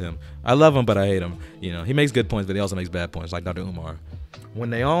toxic as him. I love him, but I hate him. You know, he makes good points, but he also makes bad points, like Dr. Umar. When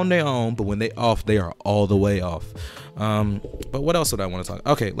they on, they on, but when they off, they are all the way off. But what else would I want to talk?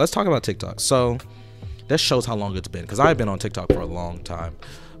 Okay, let's talk about TikTok. So this shows how long it's been, because I've been on TikTok for a long time,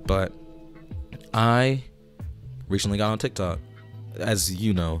 but I recently got on TikTok, as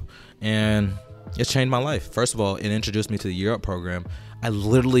you know, and it's changed my life. First of all, it introduced me to the Year Up program. I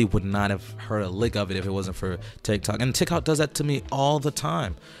literally would not have heard a lick of it if it wasn't for TikTok, and TikTok does that to me all the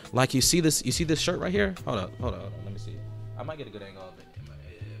time. Like, you see this shirt right here? Hold up, let me see. I might get a good angle of it.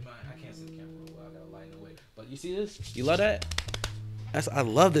 I can't see the camera real well. I gotta lighten the way. But you see this? You love that? I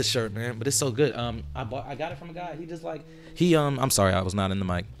love this shirt, man. But it's so good. I got it from a guy. He just like I'm sorry, I was not in the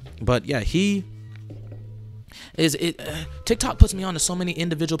mic. But yeah, TikTok puts me on to so many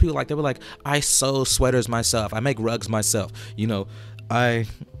individual people. Like, they were like, I sew sweaters myself. I make rugs myself. You know, I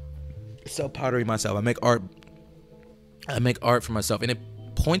sell pottery myself. I make art for myself, and it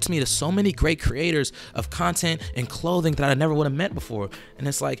points me to so many great creators of content and clothing that I never would have met before. And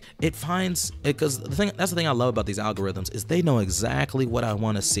it's like, it finds it, because that's the thing I love about these algorithms, is they know exactly what I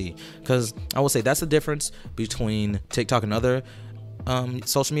want to see. Because I will say that's the difference between TikTok and other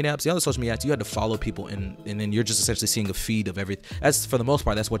social media apps. The other social media apps, you had to follow people, and then you're just essentially seeing a feed of everything. That's, for the most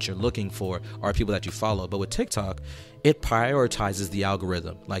part, that's what you're looking for, are people that you follow. But with TikTok, it prioritizes the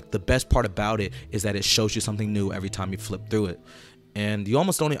algorithm. Like, the best part about it is that it shows you something new every time you flip through it. And you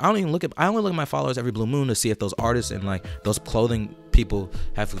almost don't. I only look at my followers every blue moon to see if those artists and like those clothing people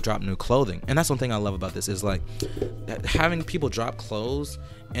have dropped new clothing. And that's one thing I love about this, is like having people drop clothes,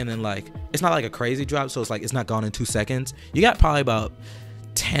 and then like it's not like a crazy drop, so it's like it's not gone in 2 seconds. You got probably about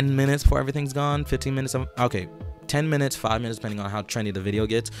 10 minutes before everything's gone. 15 minutes. Okay, 10 minutes, 5 minutes, depending on how trendy the video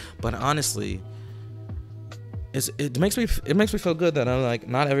gets. But honestly, it makes me feel good that I'm like,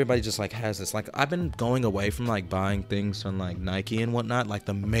 not everybody just like has this. Like, I've been going away from like buying things from like Nike and whatnot, like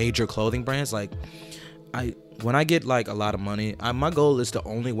the major clothing brands. Like, when I get like a lot of money, my goal is to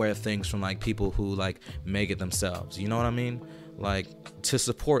only wear things from like people who like make it themselves. You know what I mean? Like, to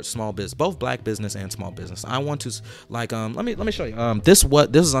support small business, both black business and small business. I want to like let me show you. This is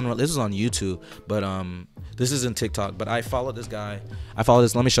on YouTube, but this isn't TikTok. But I follow this guy.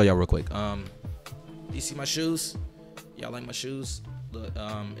 Let me show y'all real quick. You see my shoes? Y'all like my shoes? Look,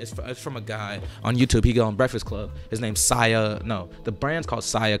 it's from a guy on YouTube. He go on Breakfast Club. His name's Saya. No, the brand's called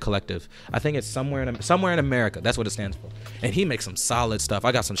Saya Collective. I think it's somewhere in America. That's what it stands for. And he makes some solid stuff.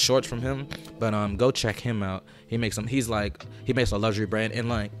 I got some shorts from him, but go check him out. He makes a luxury brand. And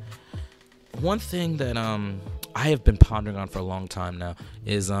like, one thing that I have been pondering on for a long time now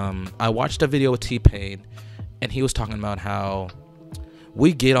is I watched a video with T-Pain, and he was talking about how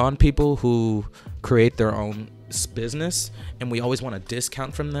we get on people who create their own business, and we always want a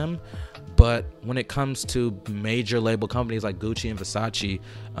discount from them. But when it comes to major label companies like Gucci and Versace,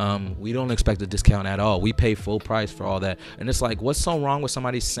 we don't expect a discount at all. We pay full price for all that. And it's like, what's so wrong with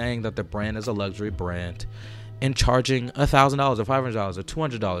somebody saying that their brand is a luxury brand and charging $1,000 or $500 or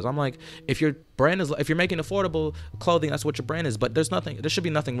 $200? I'm like, if you're making affordable clothing, that's what your brand is. But there should be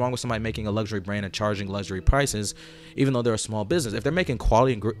nothing wrong with somebody making a luxury brand and charging luxury prices, even though they're a small business. If they're making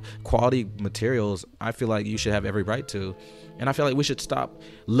quality materials, I feel like you should have every right to. And I feel like we should stop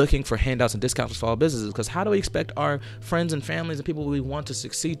looking for handouts and discounts for small businesses, because how do we expect our friends and families and people we want to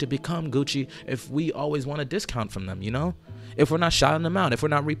succeed to become Gucci if we always want a discount from them, you know? If we're not shouting them out, if we're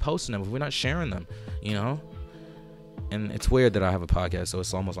not reposting them, if we're not sharing them, you know? And it's weird that I have a podcast, so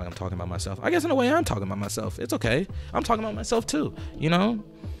it's almost like I'm talking about myself. I guess in a way I'm talking about myself. It's okay. I'm talking about myself too, you know?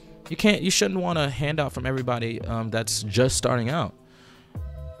 You shouldn't want a handout from everybody that's just starting out.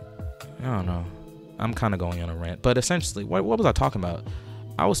 I don't know. I'm kind of going on a rant, but essentially, what was I talking about?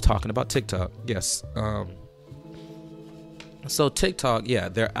 I was talking about TikTok. Yes. So TikTok, yeah,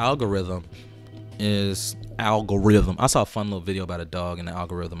 their algorithm is algorithm. I saw a fun little video about a dog and the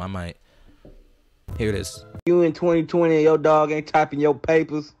algorithm. Here it is. You in 2020 and your dog ain't typing your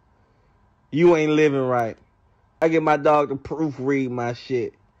papers, you ain't living right. I get my dog to proofread my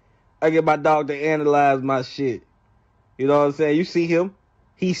shit. I get my dog to analyze my shit. You know what I'm saying? You see him?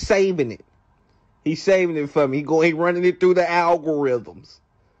 He's saving it. He's saving it for me. He running it through the algorithms.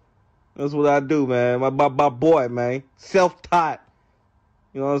 That's what I do, man. My boy, man. Self-taught.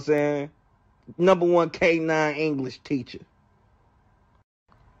 You know what I'm saying? #1 K9 English teacher.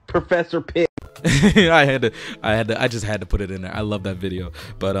 Professor Pitt. I just had to put it in there. I love that video.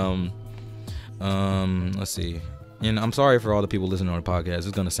 But let's see. And I'm sorry for all the people listening on the podcast.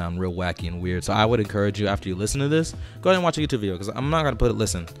 It's gonna sound real wacky and weird. So I would encourage you, after you listen to this, go ahead and watch a YouTube video, because I'm not gonna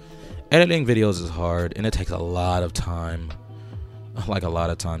listen. Editing videos is hard and it takes a lot of time. Like a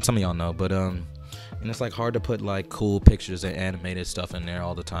lot of time. Some of y'all know, but and it's like hard to put like cool pictures and animated stuff in there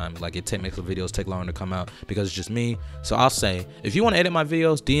all the time. Like it makes the videos take longer to come out because it's just me. So I'll say, if you want to edit my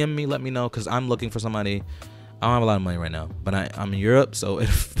videos, DM me, let me know, because I'm looking for somebody. I don't have a lot of money right now, but I'm in Europe, so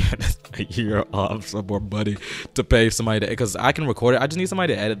if a year off some more money to pay somebody, because I can record it. I just need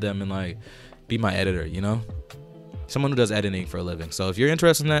somebody to edit them and like be my editor, you know? Someone who does editing for a living. So if you're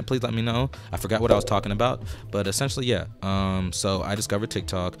interested in that, please let me know. I forgot what I was talking about, but essentially, yeah. So I discovered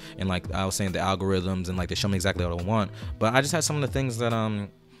TikTok, and like I was saying, the algorithms and like they show me exactly what I want. But I just had some of the things that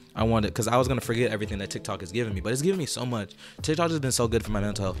I wanted, because I was gonna forget everything that TikTok has given me, but it's given me so much. TikTok has been so good for my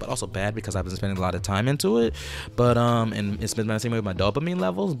mental health, but also bad because I've been spending a lot of time into it. But and it's been messing with my dopamine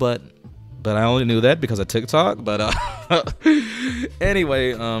levels. But I only knew that because of TikTok. But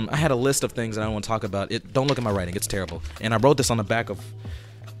anyway, I had a list of things that I want to talk about. Don't look at my writing; it's terrible. And I wrote this on the back of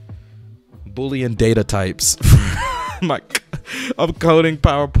Boolean data types. I'm coding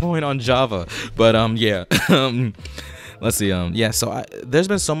PowerPoint on Java. But yeah. Let's see. Yeah. So there's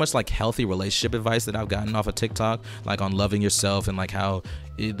been so much like healthy relationship advice that I've gotten off of TikTok, like on loving yourself, and like how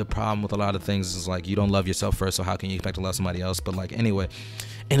the problem with a lot of things is like you don't love yourself first, so how can you expect to love somebody else? But like anyway,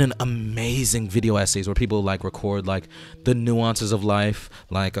 and an amazing video essays where people like record like the nuances of life,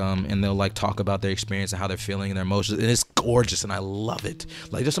 like and they'll like talk about their experience and how they're feeling and their emotions, and it's gorgeous and I love it.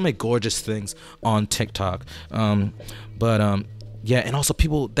 Like there's so many gorgeous things on TikTok. Yeah, and also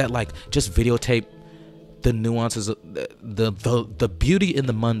people that like just videotape the nuances of the beauty in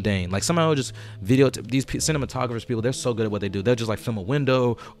the mundane. Like somehow just video these cinematographers, people, they're so good at what they do. They'll just like film a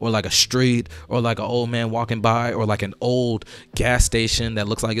window or like a street or like an old man walking by or like an old gas station that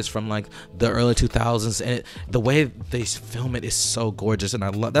looks like it's from like the early 2000s, and the way they film it is so gorgeous. And I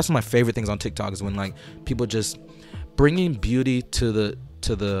love, that's one of my favorite things on TikTok, is when like people just bringing beauty to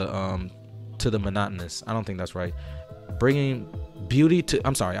the monotonous. I don't think that's right. Bringing beauty to,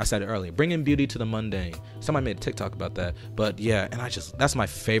 I'm sorry, I said it earlier, bringing beauty to the mundane. Somebody made a TikTok about that. But yeah, and that's my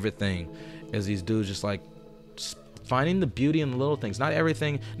favorite thing, is these dudes just like finding the beauty in the little things. Not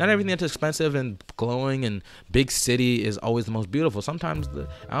everything that's expensive and glowing and big city is always the most beautiful. Sometimes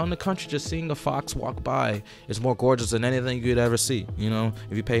out in the country, just seeing a fox walk by is more gorgeous than anything you'd ever see, you know,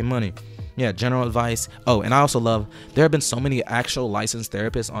 if you pay money. Yeah, general advice. Oh, and I also love, there have been so many actual licensed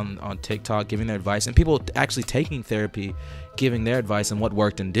therapists on TikTok giving their advice, and people actually taking therapy, giving their advice and what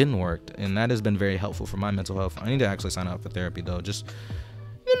worked and didn't work. And that has been very helpful for my mental health. I need to actually sign up for therapy though. Just,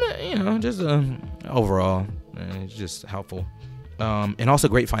 you know, just overall, it's just helpful. And also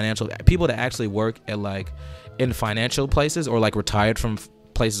great financial people that actually work at like in financial places, or like retired from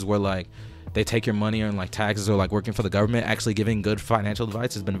places where like they take your money and like taxes, or like working for the government, actually giving good financial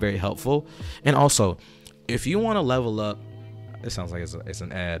advice has been very helpful. And also, if you want to level up, it sounds like it's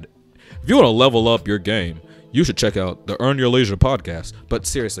an ad. If you want to level up your game, you should check out the Earn Your Leisure podcast. But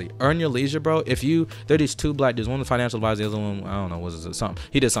seriously, Earn Your Leisure, bro. There are these two black dudes. One was a financial advisor, the other one, I don't know, was it something?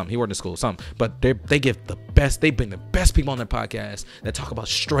 He did something. He worked in school, something. But they give the best. They bring the best people on their podcast that talk about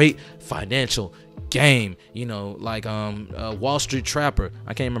straight financial game. You know, like Wall Street Trapper.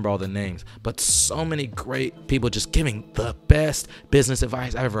 I can't remember all the names, but so many great people just giving the best business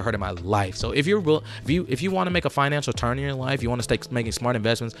advice I've ever heard in my life. So if you want to make a financial turn in your life, you want to start making smart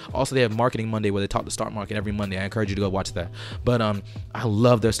investments. Also, they have Marketing Monday where they talk the stock market every Monday. I encourage you to go watch that. But I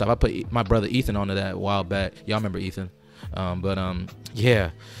love their stuff. I put my brother Ethan onto that a while back. Y'all remember Ethan?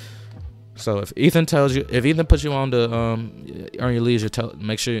 Yeah. So if Ethan puts you on to Earn Your Leisure,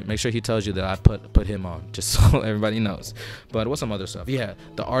 make sure he tells you that I put him on, just so everybody knows. But what's some other stuff? Yeah,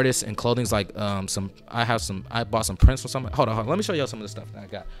 the artists and clothing's like I bought some prints from somebody. Hold on. Let me show y'all some of the stuff that I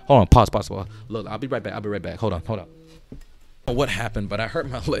got. Hold on. Pause. Look, I'll be right back. Hold on. What happened? But I hurt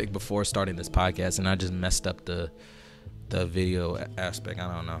my leg before starting this podcast, and I just messed up the the video aspect.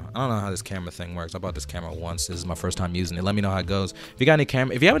 I don't know how this camera thing works. I bought this camera once. This is my first time using it. Let me know how it goes. If you got any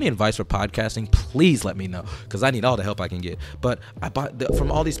if you have any advice for podcasting, please let me know, because I need all the help I can get. But I bought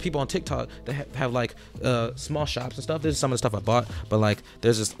from all these people on TikTok that have like small shops and stuff. This is some of the stuff I bought. But like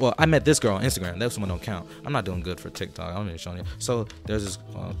there's this, well, I met this girl on Instagram. This one don't count. I'm not doing good for TikTok. I'm even showing you. So there's this,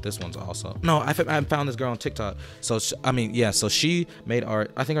 this one's also, no, I found this girl on TikTok. So so she made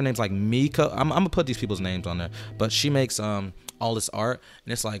art. I think her name's like Mika. I'm gonna put these people's names on there, but she makes all this art,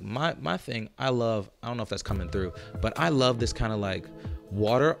 and it's like my thing. I don't know if that's coming through, but I love this kind of like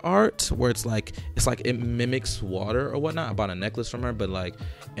water art where it's like it mimics water or whatnot. I bought a necklace from her, but like,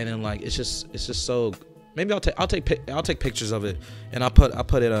 and then like it's just so. Maybe I'll take pictures of it, and I'll put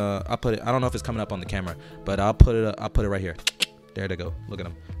it. I don't know if it's coming up on the camera, but I'll put it right here. There they go. Look at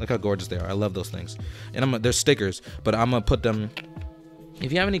them. Look how gorgeous they are. I love those things. And they're stickers, but I'm gonna put them. If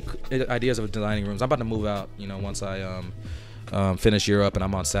you have any ideas of designing rooms, I'm about to move out. You know, once I finish Europe and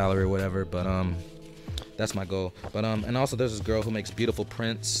I'm on salary or whatever. But that's my goal. But and also there's this girl who makes beautiful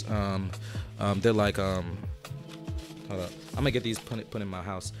prints. They're like hold up. I'm gonna get these put in my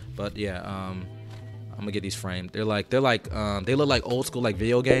house. But yeah, I'm gonna get these framed. They look like old school like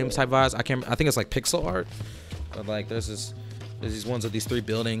video games type vibes. I think it's like pixel art. But like there's these ones of these 3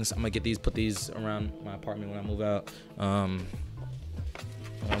 buildings. I'm gonna get these, put these around my apartment when I move out.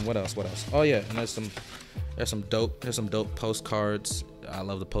 What else? Oh yeah, and there's some dope postcards. I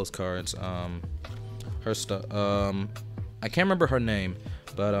love the postcards. Her stuff. I can't remember her name,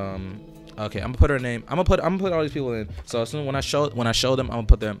 but okay, I'm gonna put her name. I'm gonna put all these people in. So as soon when I show them, I'm gonna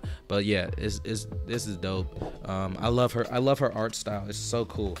put them. But yeah, this is dope. I love her art style. It's so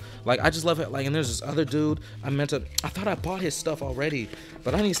cool. Like I just love it. Like, and there's this other dude. I thought I bought his stuff already,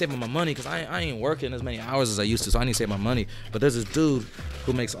 but I need to save my money because I ain't working as many hours as I used to. So I need to save my money. But there's this dude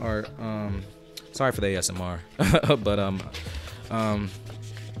who makes art. Sorry for the ASMR,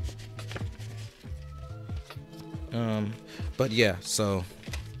 but yeah, so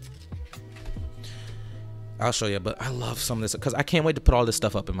I'll show you. But I love some of this because I can't wait to put all this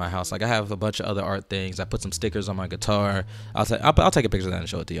stuff up in my house. Like I have a bunch of other art things. I put some stickers on my guitar. I'll take a picture of that and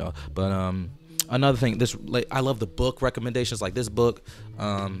show it to y'all. But another thing, I love the book recommendations. Like this book,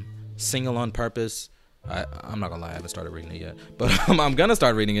 Single on Purpose. I'm not gonna lie, I haven't started reading it yet, but I'm gonna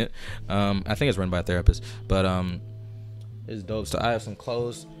start reading it. I think it's written by a therapist, but it's dope. So I have some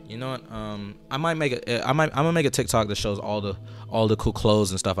clothes. You know what? I'm gonna make a TikTok that shows all the cool clothes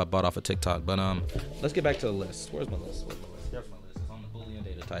and stuff I bought off of TikTok. But let's get back to the list. Where's my list? There's my list. It's on the Boolean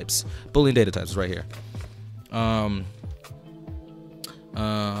data types. Boolean data types is right here.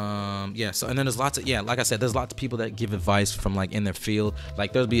 Yeah, so and then there's lots of, like I said, there's lots of people that give advice from like in their field.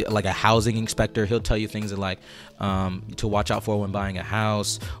 Like there'll be like a housing inspector, he'll tell you things that like to watch out for when buying a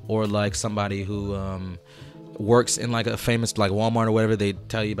house, or like somebody who works in like a famous like Walmart or whatever, they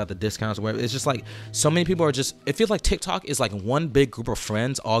tell you about the discounts or whatever. It's just like so many people are just, it feels like TikTok is like one big group of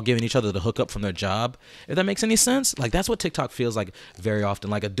friends all giving each other the hookup from their job, if that makes any sense. Like that's what TikTok feels like very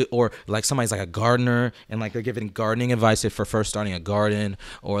often. Like or like somebody's like a gardener and like they're giving gardening advice for first starting a garden,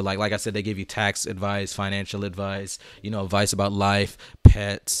 or like I said, they give you tax advice, financial advice, you know, advice about life,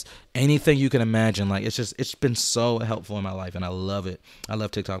 pets, anything you can imagine. Like it's been so helpful in my life and I love it. I love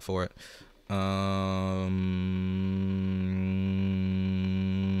TikTok for it. Oh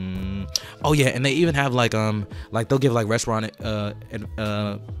yeah, and they even have like they'll give like restaurant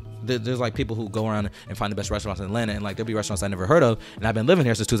there's like people who go around and find the best restaurants in Atlanta, and like there'll be restaurants I never heard of, and I've been living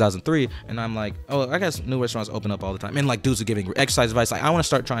here since 2003, and I'm like, oh, I guess new restaurants open up all the time, and like dudes are giving exercise advice. Like I want to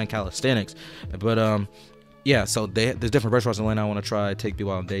start trying calisthenics, but yeah, so there's different restaurants in Atlanta I want to try, take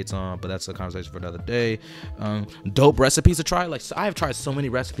people on dates on, but that's a conversation for another day. Dope recipes to try. Like, so I've tried so many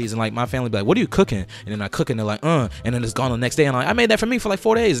recipes, and like my family be like, what are you cooking? And then I cook, and they're like, and then it's gone the next day, and I'm like, I made that for me for like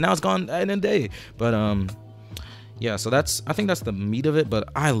 4 days, now it's gone in a day. But yeah, so I think that's the meat of it. But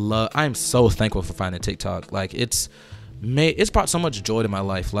I'm so thankful for finding TikTok. Like it's brought so much joy to my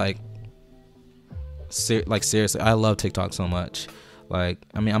life. Like seriously, I love TikTok so much. Like,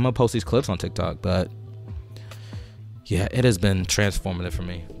 I mean, I'm gonna post these clips on TikTok, but yeah, it has been transformative for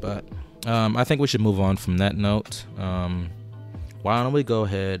me. But I think we should move on from that note. Why don't we go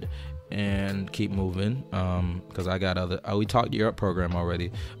ahead and keep moving? Because I got we talked Europe program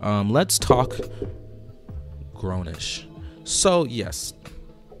already. Let's talk Grownish. So yes,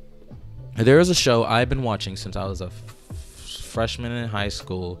 there is a show I've been watching since I was a freshman in high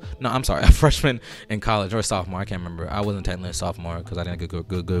school. No, I'm sorry, a freshman in college or a sophomore. I can't remember. I wasn't technically a sophomore because I didn't get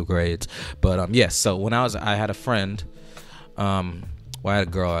good grades. But yes, so when I had a friend. I had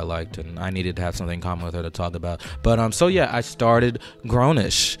a girl I liked, and I needed to have something in common with her to talk about. But so yeah, I started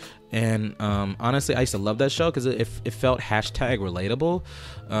Grownish, And honestly, I used to love that show because it felt hashtag relatable.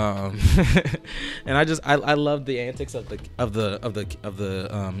 And I love the antics of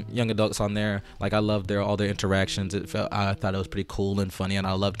the young adults on there. Like I loved all their interactions. I thought it was pretty cool and funny, and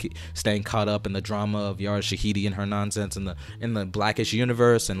I loved staying caught up in the drama of Yara Shahidi and her nonsense in the Blackish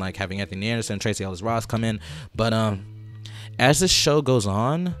universe, and like having Anthony Anderson and Tracy Ellis Ross come in. But as this show goes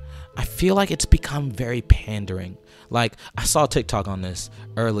on, I feel like it's become very pandering. Like I saw a TikTok on this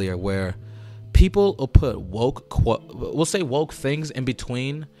earlier where people will put we'll say woke things in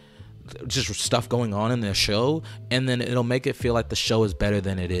between just stuff going on in their show, and then it'll make it feel like the show is better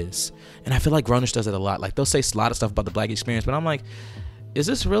than it is. And I feel like Grownish does it a lot. Like they'll say a lot of stuff about the black experience, but I'm like, is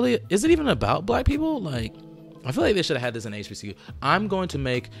it even about black people? Like, I feel like they should have had this in HBCU. I'm going to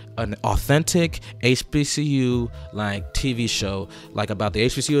make an authentic HBCU like TV show, like about the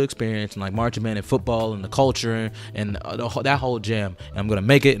HBCU experience and like marching band and football and the culture and that whole jam. And I'm gonna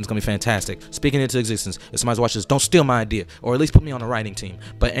make it, and it's gonna be fantastic. Speaking into existence. If somebody's watching this, don't steal my idea, or at least put me on the writing team.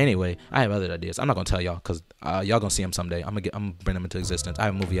 But anyway, I have other ideas. I'm not gonna tell y'all because y'all gonna see them someday. I'm gonna bring them into existence. I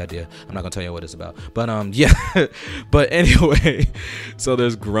have a movie idea. I'm not gonna tell you what it's about. But yeah. But anyway, so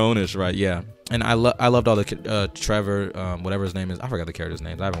there's Grownish, right? Yeah. And I loved all the Trevor, whatever his name is. I forgot the character's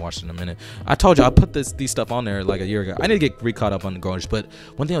names. I haven't watched it in a minute. I told you I put these stuff on there like a year ago. I need to get re-caught up on the Grownish. But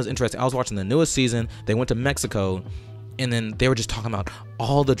one thing that was interesting, I was watching the newest season. They went to Mexico, and then they were just talking about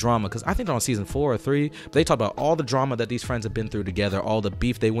all the drama. Because I think they're on season 4 or 3. But they talked about all the drama that these friends have been through together, all the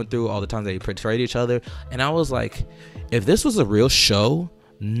beef they went through, all the times they betrayed each other. And I was like, if this was a real show,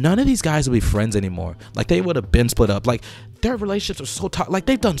 none of these guys would be friends anymore. Like they would have been split up. Like their relationships are so toxic. Like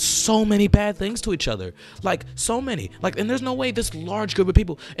they've done so many bad things to each other. Like so many. Like, and there's no way this large group of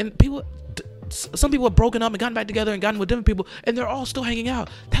people, and some people have broken up and gotten back together and gotten with different people, and they're all still hanging out.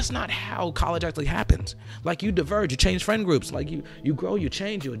 That's not how college actually happens. Like you diverge, you change friend groups. Like you grow, you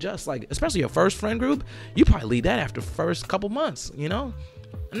change, you adjust. Like especially your first friend group, you probably leave that after first couple months, you know?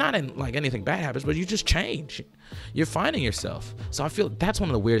 Not in like anything bad happens, but you just change. You're finding yourself. So I feel that's one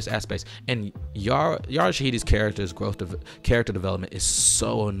of the weirdest aspects. And Yara Shahidi's character development is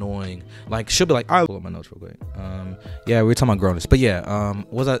so annoying. Like she'll be like, I'll pull up my notes real quick. Yeah, we were talking about Grownish, but yeah,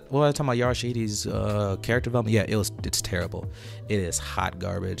 what was I talking about Yara Shahidi's character development? Yeah, it's terrible. It is hot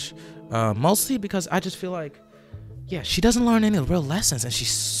garbage. Mostly because I just feel like, yeah, she doesn't learn any real lessons, and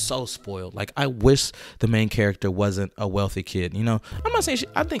she's so spoiled. Like, I wish the main character wasn't a wealthy kid, you know? I'm not saying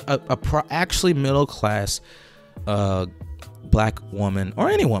I think actually middle-class black woman, or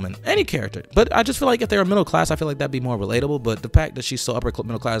any woman, any character. But I just feel like if they were middle class, I feel like that'd be more relatable. But the fact that she's so upper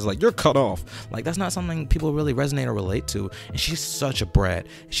middle class is like, you're cut off. Like, that's not something people really resonate or relate to. And she's such a brat.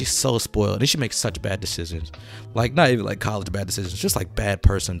 She's so spoiled. And she makes such bad decisions. Like, not even like college bad decisions, just like bad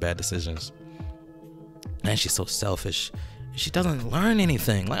person bad decisions. And she's so selfish. She doesn't learn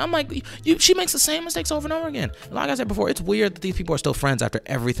anything. Like, I'm like, she makes the same mistakes over and over again. Like I said before, it's weird that these people are still friends after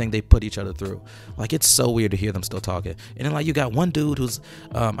everything they put each other through. Like, it's so weird to hear them still talking. And then, like, you got one dude who's,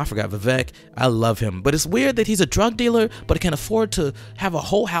 I forgot, Vivek. I love him. But it's weird that he's a drug dealer, but can afford to have a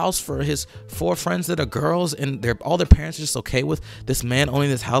whole house for his 4 friends that are girls, and all their parents are just okay with this man owning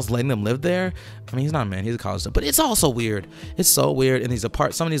this house, letting them live there. I mean, he's not a man. He's a college student. But it's also weird. It's so weird. And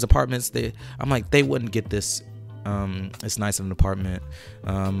some of these apartments, I'm like, they wouldn't get this. It's nice in an apartment,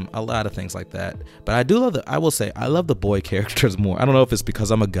 a lot of things like that. But I do love I will say I love the boy characters more. I don't know if it's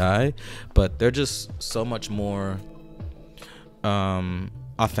because I'm a guy, but they're just so much more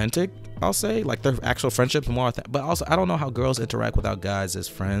authentic, I'll say. Like, their actual friendships more authentic. But also, I don't know how girls interact without guys as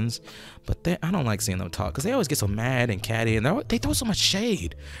friends, but I don't like seeing them talk because they always get so mad and catty, and they throw so much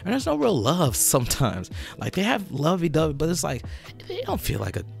shade, and there's no real love sometimes. Like, they have lovey-dovey, but it's like they don't feel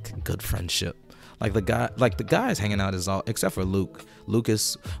like a good friendship. Like the guys hanging out is all, except for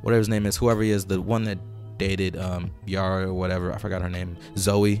Lucas, whatever his name is, whoever he is, the one that dated Yara or whatever, I forgot her name,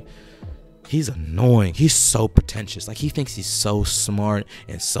 Zoe. He's annoying. He's so pretentious. Like, he thinks he's so smart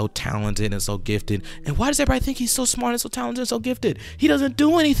and so talented and so gifted. And why does everybody think he's so smart and so talented and so gifted? He doesn't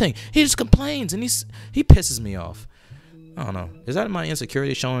do anything. He just complains, and he pisses me off. I don't know. Is that my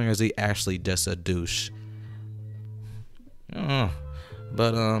insecurity showing, or is he actually just a douche? I don't know.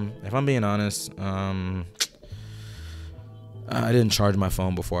 But if I'm being honest, I didn't charge my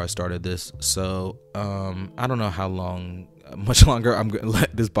phone before I started this, so I don't know how much longer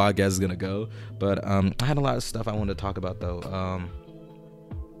this podcast is gonna go. But I had a lot of stuff I wanted to talk about, though.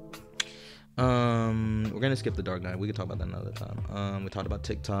 We're gonna skip the Dark Knight. We can talk about that another time. We talked about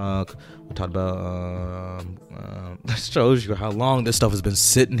TikTok. We talked about that shows you how long this stuff has been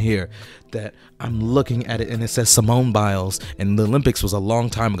sitting here. That I'm looking at it and it says Simone Biles, and the Olympics was a long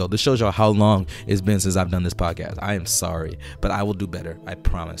time ago. This shows you how long it's been since I've done this podcast. I am sorry, but I will do better. I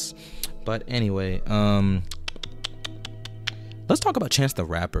promise. But anyway, let's talk about Chance the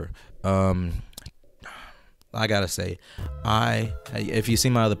Rapper. I gotta say, if you see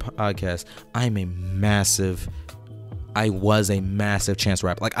my other podcast, I was a massive Chance the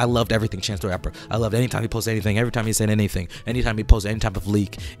Rapper. Like, I loved everything Chance the Rapper. I loved anytime he posted anything, every time he said anything, anytime he posted any type of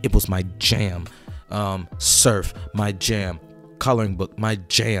leak, it was my jam. Surf, my jam. Coloring book, my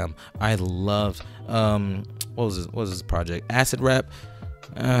jam. I loved, what was his project? Acid Rap.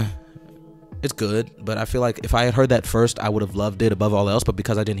 It's good, but I feel like if I had heard that first, I would have loved it above all else. But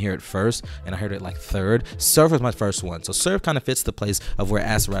because I didn't hear it first, and I heard it like third, Surf was my first one. So Surf kind of fits the place of where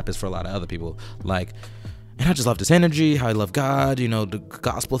Acid Rap is for a lot of other people. Like, and I just loved his energy, how he loved God, you know, the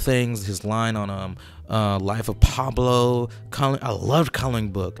gospel things, his line on Life of Pablo. I loved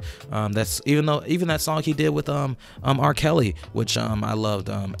Coloring Book. That's even that song he did with R. Kelly, which I loved.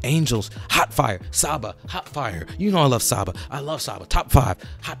 Angels, Hot Fire, Saba, Hot Fire. You know I love Saba. I love Saba. Top 5,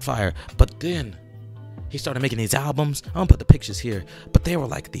 Hot Fire. But then he started making these albums. I don't put the pictures here, but they were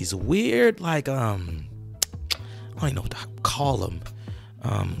like these weird, like I don't even know what to call them.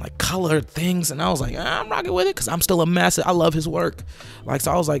 Like colored things, and I was like, I'm rocking with it because I'm still a massive. I love his work, like,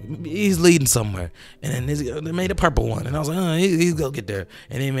 so I was like, he's leading somewhere, and then they made a purple one, and I was like, he's gonna get there,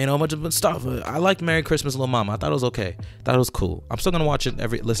 and they made a whole bunch of stuff. I liked Merry Christmas, Little Mama. I thought it was okay. Thought it was cool. I'm still gonna watch it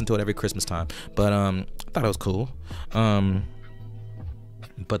listen to it every Christmas time, but I thought it was cool. But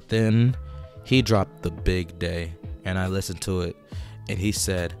then he dropped The Big Day, and I listened to it, and he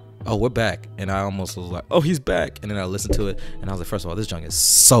said, oh, we're back. And I almost was like, oh, he's back. And then I listened to it, and I was like, first of all, this junk is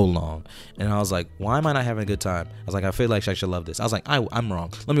so long. And I was like, why am I not having a good time? I was like, I feel like I should love this. I was like, I'm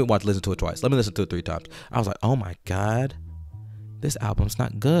wrong. Let me listen to it twice. Let me listen to it 3 times. I was like, oh my God, this album's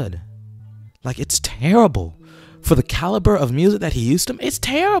not good. Like, it's terrible. For the caliber of music that he used to, it's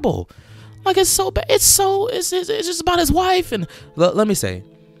terrible. Like, it's so bad. It's just about his wife. And let me say,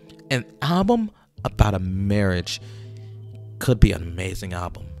 an album about a marriage could be an amazing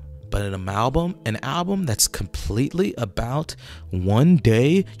album. But an album that's completely about one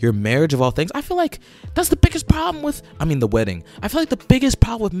day, your marriage of all things, I feel like that's the biggest problem with, the wedding. I feel like the biggest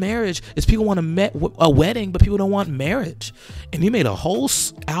problem with marriage is people want a wedding, but people don't want marriage. And you made a whole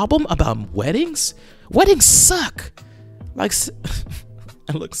album about weddings? Weddings suck. Like,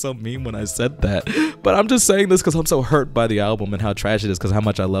 I look so mean when I said that, but I'm just saying this because I'm so hurt by the album and how trash it is because how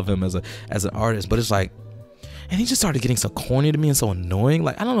much I love him as an artist. But it's like, and he just started getting so corny to me and so annoying.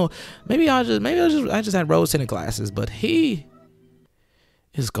 Like, I don't know. Maybe I just had rose-tinted glasses, but he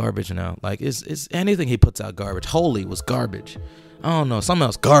is garbage now. Like, it's anything he puts out garbage. Holy was garbage. I don't know, something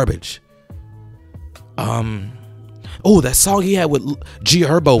else garbage. That song he had with G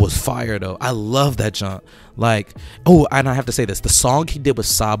Herbo was fire though. I love that junk. Like, and I have to say this: the song he did with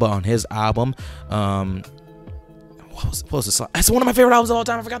Saba on his album, what was the song? It's one of my favorite albums of all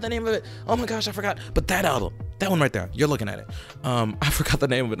time. I forgot the name of it. Oh my gosh, I forgot. But that album, that one right there, you're looking at it. I forgot the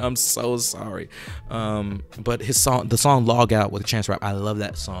name of it. I'm so sorry. But the song "Log Out" with Chance Rap, I love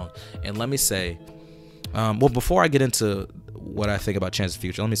that song. And let me say, before I get into what I think about Chance's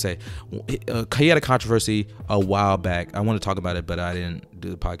future, let me say, he had a controversy a while back. I want to talk about it, but I didn't do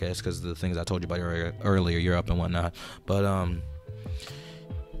the podcast because of the things I told you about earlier, Europe and whatnot. But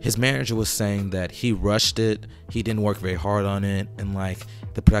his manager was saying that he rushed it. He didn't work very hard on it, and like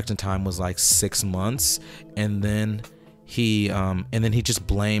the production time was like 6 months. And then he just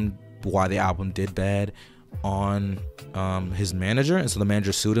blamed why the album did bad on his manager, and so the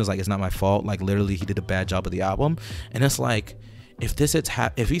manager sued him. It's like, it's not my fault. Like, literally, he did a bad job of the album. And it's like,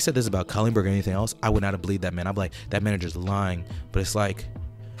 if he said this about Cullenberg or anything else, I would not have believed that man. I'd be like, that manager's lying. But it's like,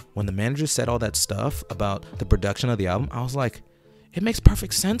 when the manager said all that stuff about the production of the album, I was like, it makes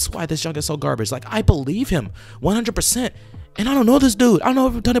perfect sense why this junk is so garbage. Like, I believe him 100%. And I don't know this dude. I don't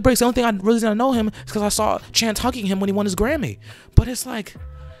know if Tony Breaks. The only thing I really didn't know him is because I saw Chance hugging him when he won his Grammy. But it's like,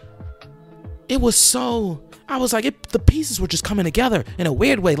 it was so, I was like, the pieces were just coming together in a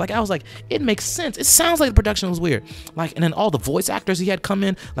weird way. Like, I was like, it makes sense. It sounds like the production was weird. Like, and then all the voice actors he had come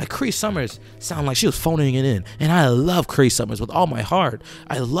in, like Cree Summers, sound like she was phoning it in. And I love Cree Summers with all my heart.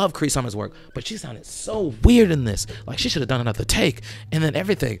 I love Cree Summers' work, but she sounded so weird in this. Like, she should have done another take. And then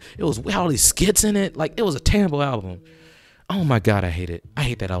everything, it was all these skits in it. Like, it was a terrible album. Oh my God, I hate it. I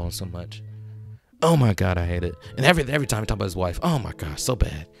hate that album so much. Oh my God, I hate it. And every time he talk about his wife, oh my gosh, so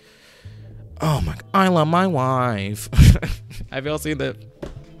bad. Oh my, I love my wife. Have y'all seen that?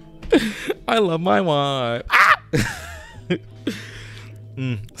 I love my wife. Ah!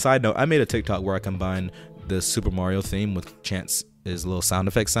 Side note, I made a TikTok where I combined the Super Mario theme with Chance's little sound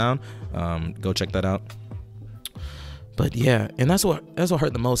effect sound. Go check that out. But yeah, and that's what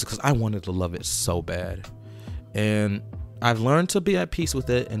hurt the most, because I wanted to love it so bad. And I've learned to be at peace with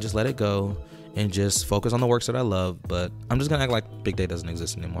it and just let it go and just focus on the works that I love. But I'm just gonna act like Big Day doesn't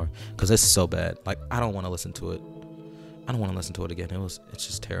exist anymore, because it's so bad. Like, I don't want to listen to it. I don't want to listen to it again. It's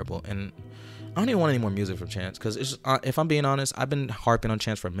just terrible. And I don't even want any more music from Chance, because it's just, if I'm being honest, I've been harping on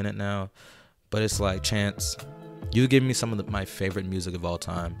Chance for a minute now. But it's like, Chance, you give me some of my favorite music of all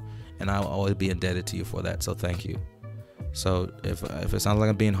time, and I'll always be indebted to you for that. So thank you. So if it sounds like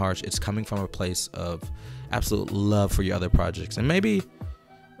I'm being harsh, it's coming from a place of absolute love for your other projects, and maybe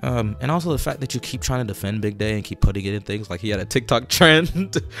and also the fact that you keep trying to defend Big Day and keep putting it in things like he had a TikTok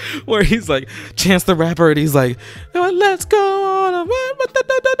trend where he's like Chance the Rapper, and he's like, let's go on,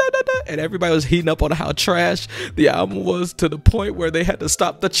 and everybody was heating up on how trash the album was, to the point where they had to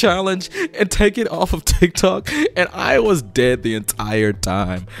stop the challenge and take it off of TikTok, and I was dead the entire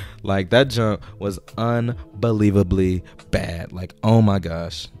time. Like, that jump was unbelievably bad. Like, oh my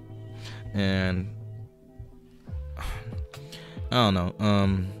gosh. And I don't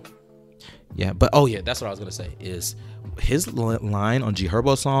know. Yeah, but oh yeah, that's what I was gonna say. Is his line on G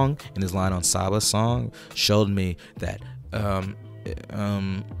Herbo's song and his line on Saba's song showed me that. I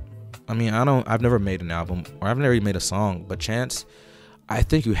mean, I've never made an album, or I've never even made a song, but Chance, I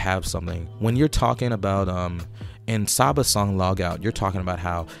think you have something when you're talking about in Saba's song Log Out. You're talking about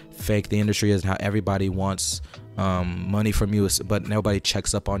how fake the industry is and how everybody wants money from you, but nobody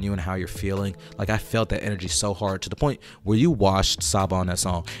checks up on you and how you're feeling. Like, I felt that energy so hard, to the point where you washed Saba on that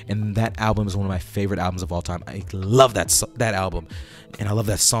song, and that album is one of my favorite albums of all time. I love that album, and I love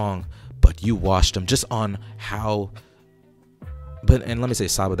that song, but you washed them just on how. But, and let me say,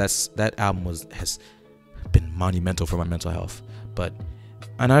 Saba, that album has been monumental for my mental health. But,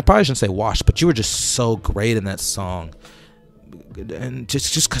 and I probably shouldn't say washed, but you were just so great in that song, and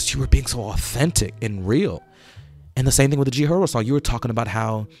just because you were being so authentic and real. And the same thing with the G Herbo song. You were talking about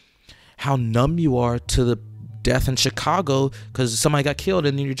how numb you are to the death in Chicago because somebody got killed,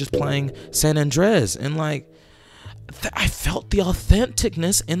 and then you're just playing San Andres. And like, I felt the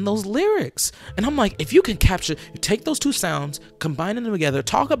authenticness in those lyrics. And I'm like, if you can take those two sounds, combine them together,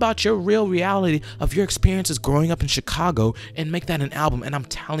 talk about your real reality of your experiences growing up in Chicago, and make that an album. And I'm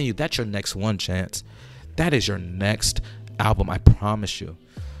telling you, that's your next one, Chance. That is your next album, I promise you.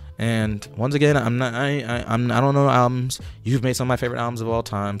 And once again, I don't know albums. You've made some of my favorite albums of all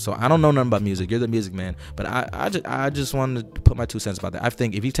time, so I don't know nothing about music. You're the music man. But I just wanted to put my 2 cents about that. I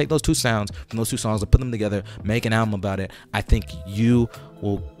think if you take those two sounds from those two songs and put them together, make an album about it, I think you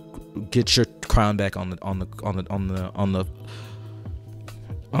will get your crown back on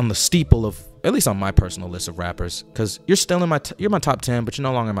the steeple of, at least on my personal list of rappers, because you're still in you're my top 10, but you're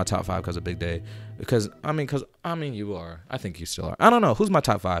no longer in my top 5 because of Big Day. Because I mean you are. I think you still are. I don't know who's my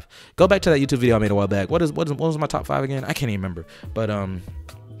top 5. Go back to that YouTube video I made a while back. What was my top 5 again? I can't even remember. But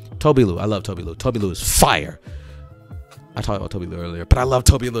Toby Lou. I love Toby Lou. Toby Lou is fire. I talked about Toby Lou earlier, but I love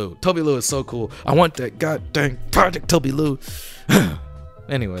Toby Lou. Toby Lou is so cool. I want that goddamn Project Toby Lou.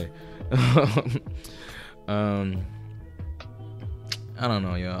 Anyway, I don't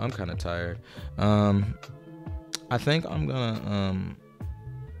know, yo. I'm kind of tired. I think I'm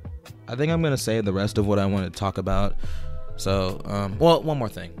gonna say the rest of what I want to talk about. So, well, one more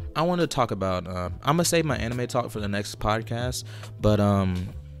thing. I want to talk about. I'm gonna save my anime talk for the next podcast, but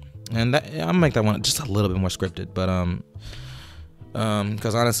and that, I'll make that one just a little bit more scripted. But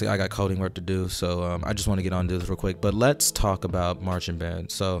because honestly, I got coding work to do, so I just want to get on to this real quick. But let's talk about marching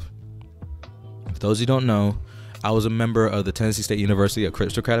band. So, for those who don't know, I was a member of the Tennessee State University of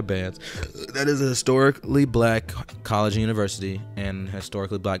Aristocratic Bands. That is a historically black college and university, and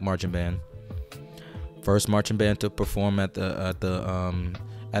historically black marching band. First marching band to perform at a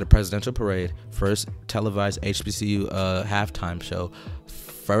presidential parade. First televised HBCU halftime show.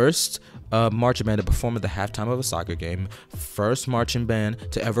 First marching band to perform at the halftime of a soccer game. First marching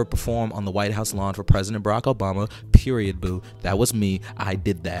band to ever perform on the White House lawn for President Barack Obama. Period, boo. That was me. I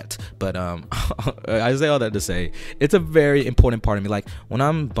did that. But I say all that to say, it's a very important part of me. Like, when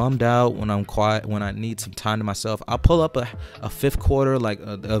I'm bummed out, when I'm quiet, when I need some time to myself, I'll pull up a fifth quarter, like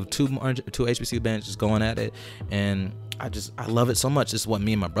of two HBCU bands just going at it, and I love it so much. It's what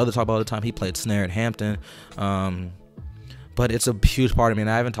me and my brother talk about all the time. He played snare at Hampton. but it's a huge part of me, and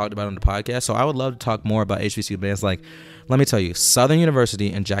I haven't talked about it on the podcast. So I would love to talk more about HBCU bands. Like, let me tell you, Southern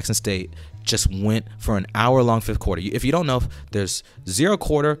University and Jackson State just went for an hour-long fifth quarter. If you don't know, there's zero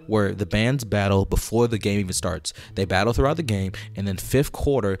quarter where the bands battle before the game even starts. They battle throughout the game, and then fifth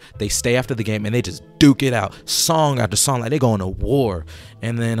quarter, they stay after the game, and they just duke it out, song after song, like they go into war.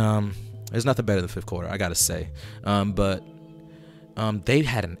 And then there's nothing better than fifth quarter, I gotta say. But they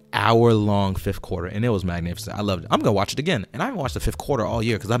had an hour-long fifth quarter, and it was magnificent. I loved it. I'm gonna watch it again, and I haven't watched the fifth quarter all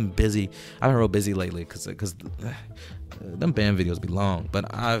year because I've been busy. I've been real busy lately because them band videos be long.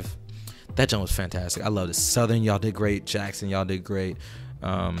 But that joint was fantastic. I loved it. Southern, y'all did great. Jackson, y'all did great.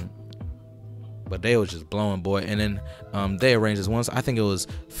 But they was just blowing, boy. And then they arranged this once. I think it was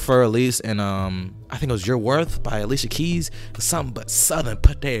For Elise, and I think it was Your Worth by Alicia Keys. Something, but Southern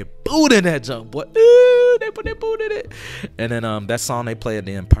put their boot in that jump, boy. Ooh, they put their boot in it. And then that song they play at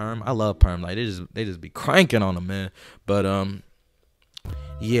the end, Perm. I love Perm. Like they just be cranking on them, man. But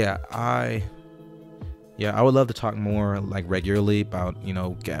yeah, I would love to talk more like regularly about, you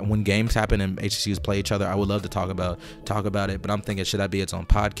know, when games happen and HBCUs play each other. I would love to talk about it. But I'm thinking, should that be its own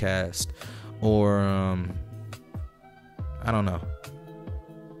podcast? Or I don't know.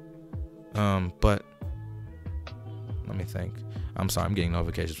 But let me think. I'm sorry, I'm getting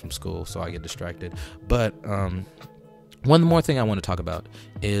notifications from school, so I get distracted. But one more thing I want to talk about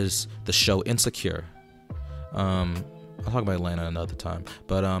is the show Insecure. I'll talk about Atlanta another time.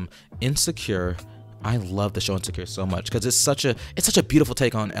 But Insecure, I love the show Insecure so much because it's such a beautiful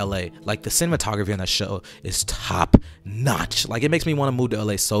take on LA. Like, the cinematography on that show is top notch. Like, it makes me want to move to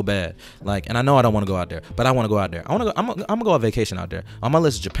LA so bad. Like, and I know I don't want to go out there, but I want to go out there. I'm gonna go on vacation out there. On my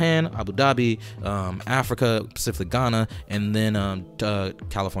list is Japan, Abu Dhabi, Africa, specifically Ghana, and then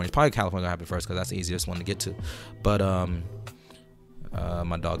California. Probably California gonna happen first because that's the easiest one to get to. But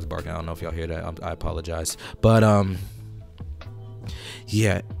my dog's barking. I don't know if y'all hear that. I apologize. But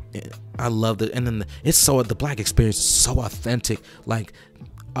yeah, I love it. And then the Black experience is so authentic. Like,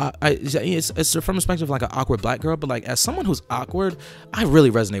 it's from the perspective of like an awkward Black girl, but like as someone who's awkward, I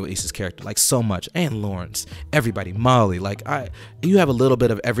really resonate with Issa's character like so much, and Lawrence, everybody, Molly. Like, you have a little bit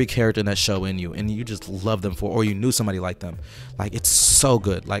of every character in that show in you, and you just love them or you knew somebody like them. Like, it's so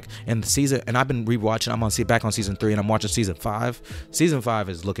good. Like, and the season, and I've been rewatching. I'm back on season 3, and I'm watching season 5. Season 5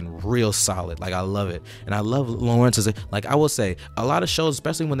 is looking real solid. Like, I love it, and I love Lawrence as like I will say, a lot of shows,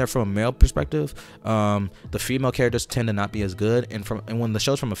 especially when they're from a male perspective, the female characters tend to not be as good, and when the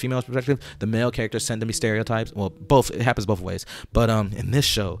show's from a female perspective, the male characters tend to be stereotypes. Well, it happens both ways. But in this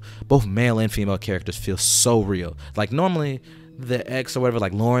show, both male and female characters feel so real. Like, normally the ex or whatever,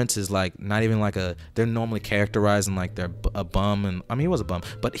 like Lawrence is like not even like they're normally characterized and like they're a bum, and I mean, he was a bum,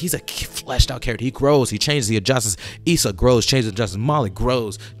 but he's a fleshed out character. He grows, he changes, he adjusts. Issa grows, changes, adjusts. Molly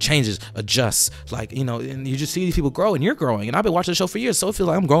grows, changes, adjusts. Like, you know, and you just see these people grow, and you're growing. And I've been watching the show for years, so it feels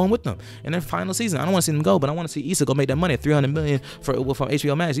like I'm growing with them. And then final season, I don't want to see them go, but I want to see Issa go make that money, $300 million from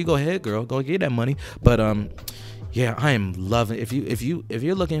HBO Max. You go ahead, girl, go get that money. But yeah, I am loving it. If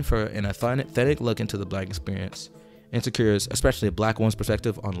you're looking for an authentic look into the Black experience, Insecure is, especially a Black woman's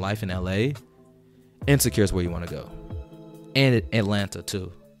perspective on life in LA, Insecure is where you want to go. And Atlanta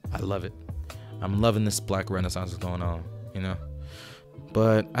too. I love it. I'm loving this Black renaissance that's going on, you know.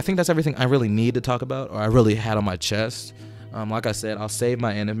 But I think that's everything I really need to talk about, or I really had on my chest. Like I said, I'll save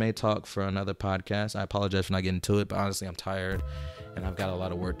my anime talk for another podcast. I apologize for not getting to it, but honestly, I'm tired and I've got a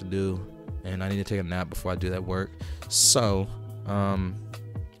lot of work to do, and I need to take a nap before I do that work. So,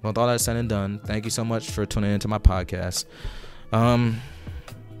 with all that said and done, thank you so much for tuning into my podcast.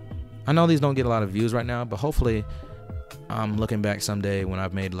 I know these don't get a lot of views right now, but hopefully I'm looking back someday when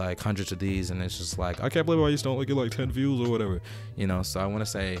I've made like hundreds of these, and it's just like, I can't believe I used to only get like 10 views or whatever, you know. So I want to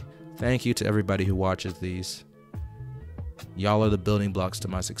say thank you to everybody who watches these. Y'all are the building blocks to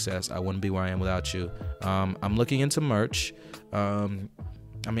my success. I wouldn't be where I am without you. I'm looking into merch.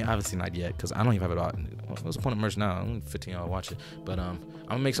 I mean, obviously not yet, because I don't even have it out. What's the point of merch now? Only 15 y'all watch it. But I'm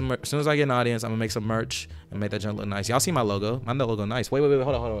gonna make some merch. As soon as I get an audience, I'm gonna make some merch and make that junk look nice. Y'all see my logo? My logo nice. Wait,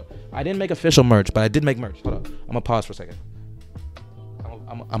 hold on. I didn't make official merch, but I did make merch. Hold on. I'm gonna pause for a second.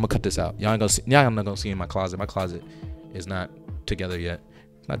 I'm gonna cut this out. Y'all I'm not gonna see in my closet. My closet is not together yet.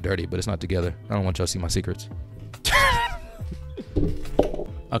 It's not dirty, but it's not together. I don't want y'all to see my secrets.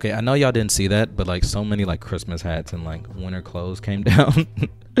 Okay, I know y'all didn't see that, but like so many like Christmas hats and like winter clothes came down.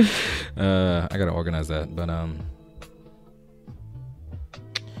 I gotta organize that, but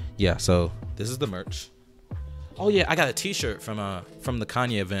yeah. So this is the merch. Oh yeah, I got a T-shirt from the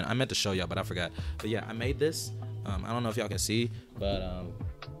Kanye event. I meant to show y'all, but I forgot. But yeah, I made this. I don't know if y'all can see, but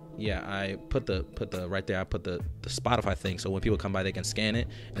yeah, I put the right there. I put the Spotify thing, so when people come by, they can scan it,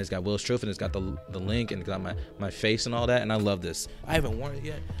 and it's got Will Struth, and it's got the link, and it's got my face and all that. And I love this. I haven't worn it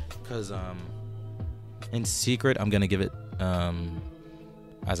yet, cause in secret I'm gonna give it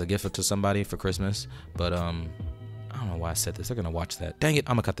as a gift to somebody for Christmas. But I don't know why I said this. They're gonna watch that. Dang it,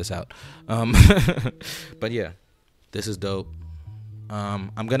 I'm gonna cut this out. But yeah, this is dope.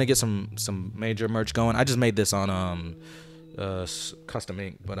 I'm gonna get some major merch going. I just made this on custom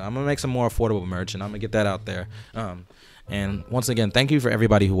ink, but I'm gonna make some more affordable merch, and I'm gonna get that out there. And once again, thank you for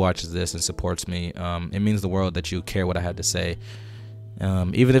everybody who watches this and supports me. It means the world that you care what I had to say.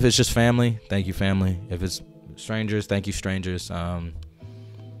 Even if it's just family, thank you, family. If it's strangers, thank you, strangers.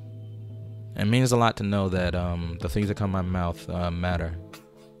 It means a lot to know that the things that come out of my mouth matter,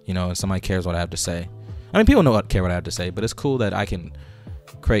 and somebody cares what I have to say. I mean, people care what I have to say, but it's cool that I can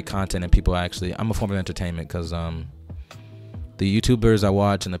create content and people actually, I'm a form of entertainment, because the YouTubers I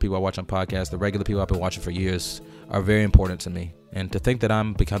watch and the people I watch on podcasts, the regular people I've been watching for years, are very important to me. And to think that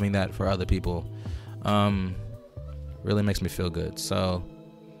I'm becoming that for other people really makes me feel good. So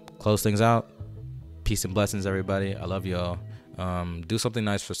close things out. Peace and blessings, everybody. I love y'all. Do something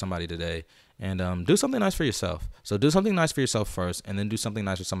nice for somebody today, and do something nice for yourself. So do something nice for yourself first, and then do something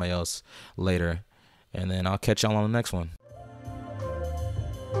nice for somebody else later. And then I'll catch y'all on the next one.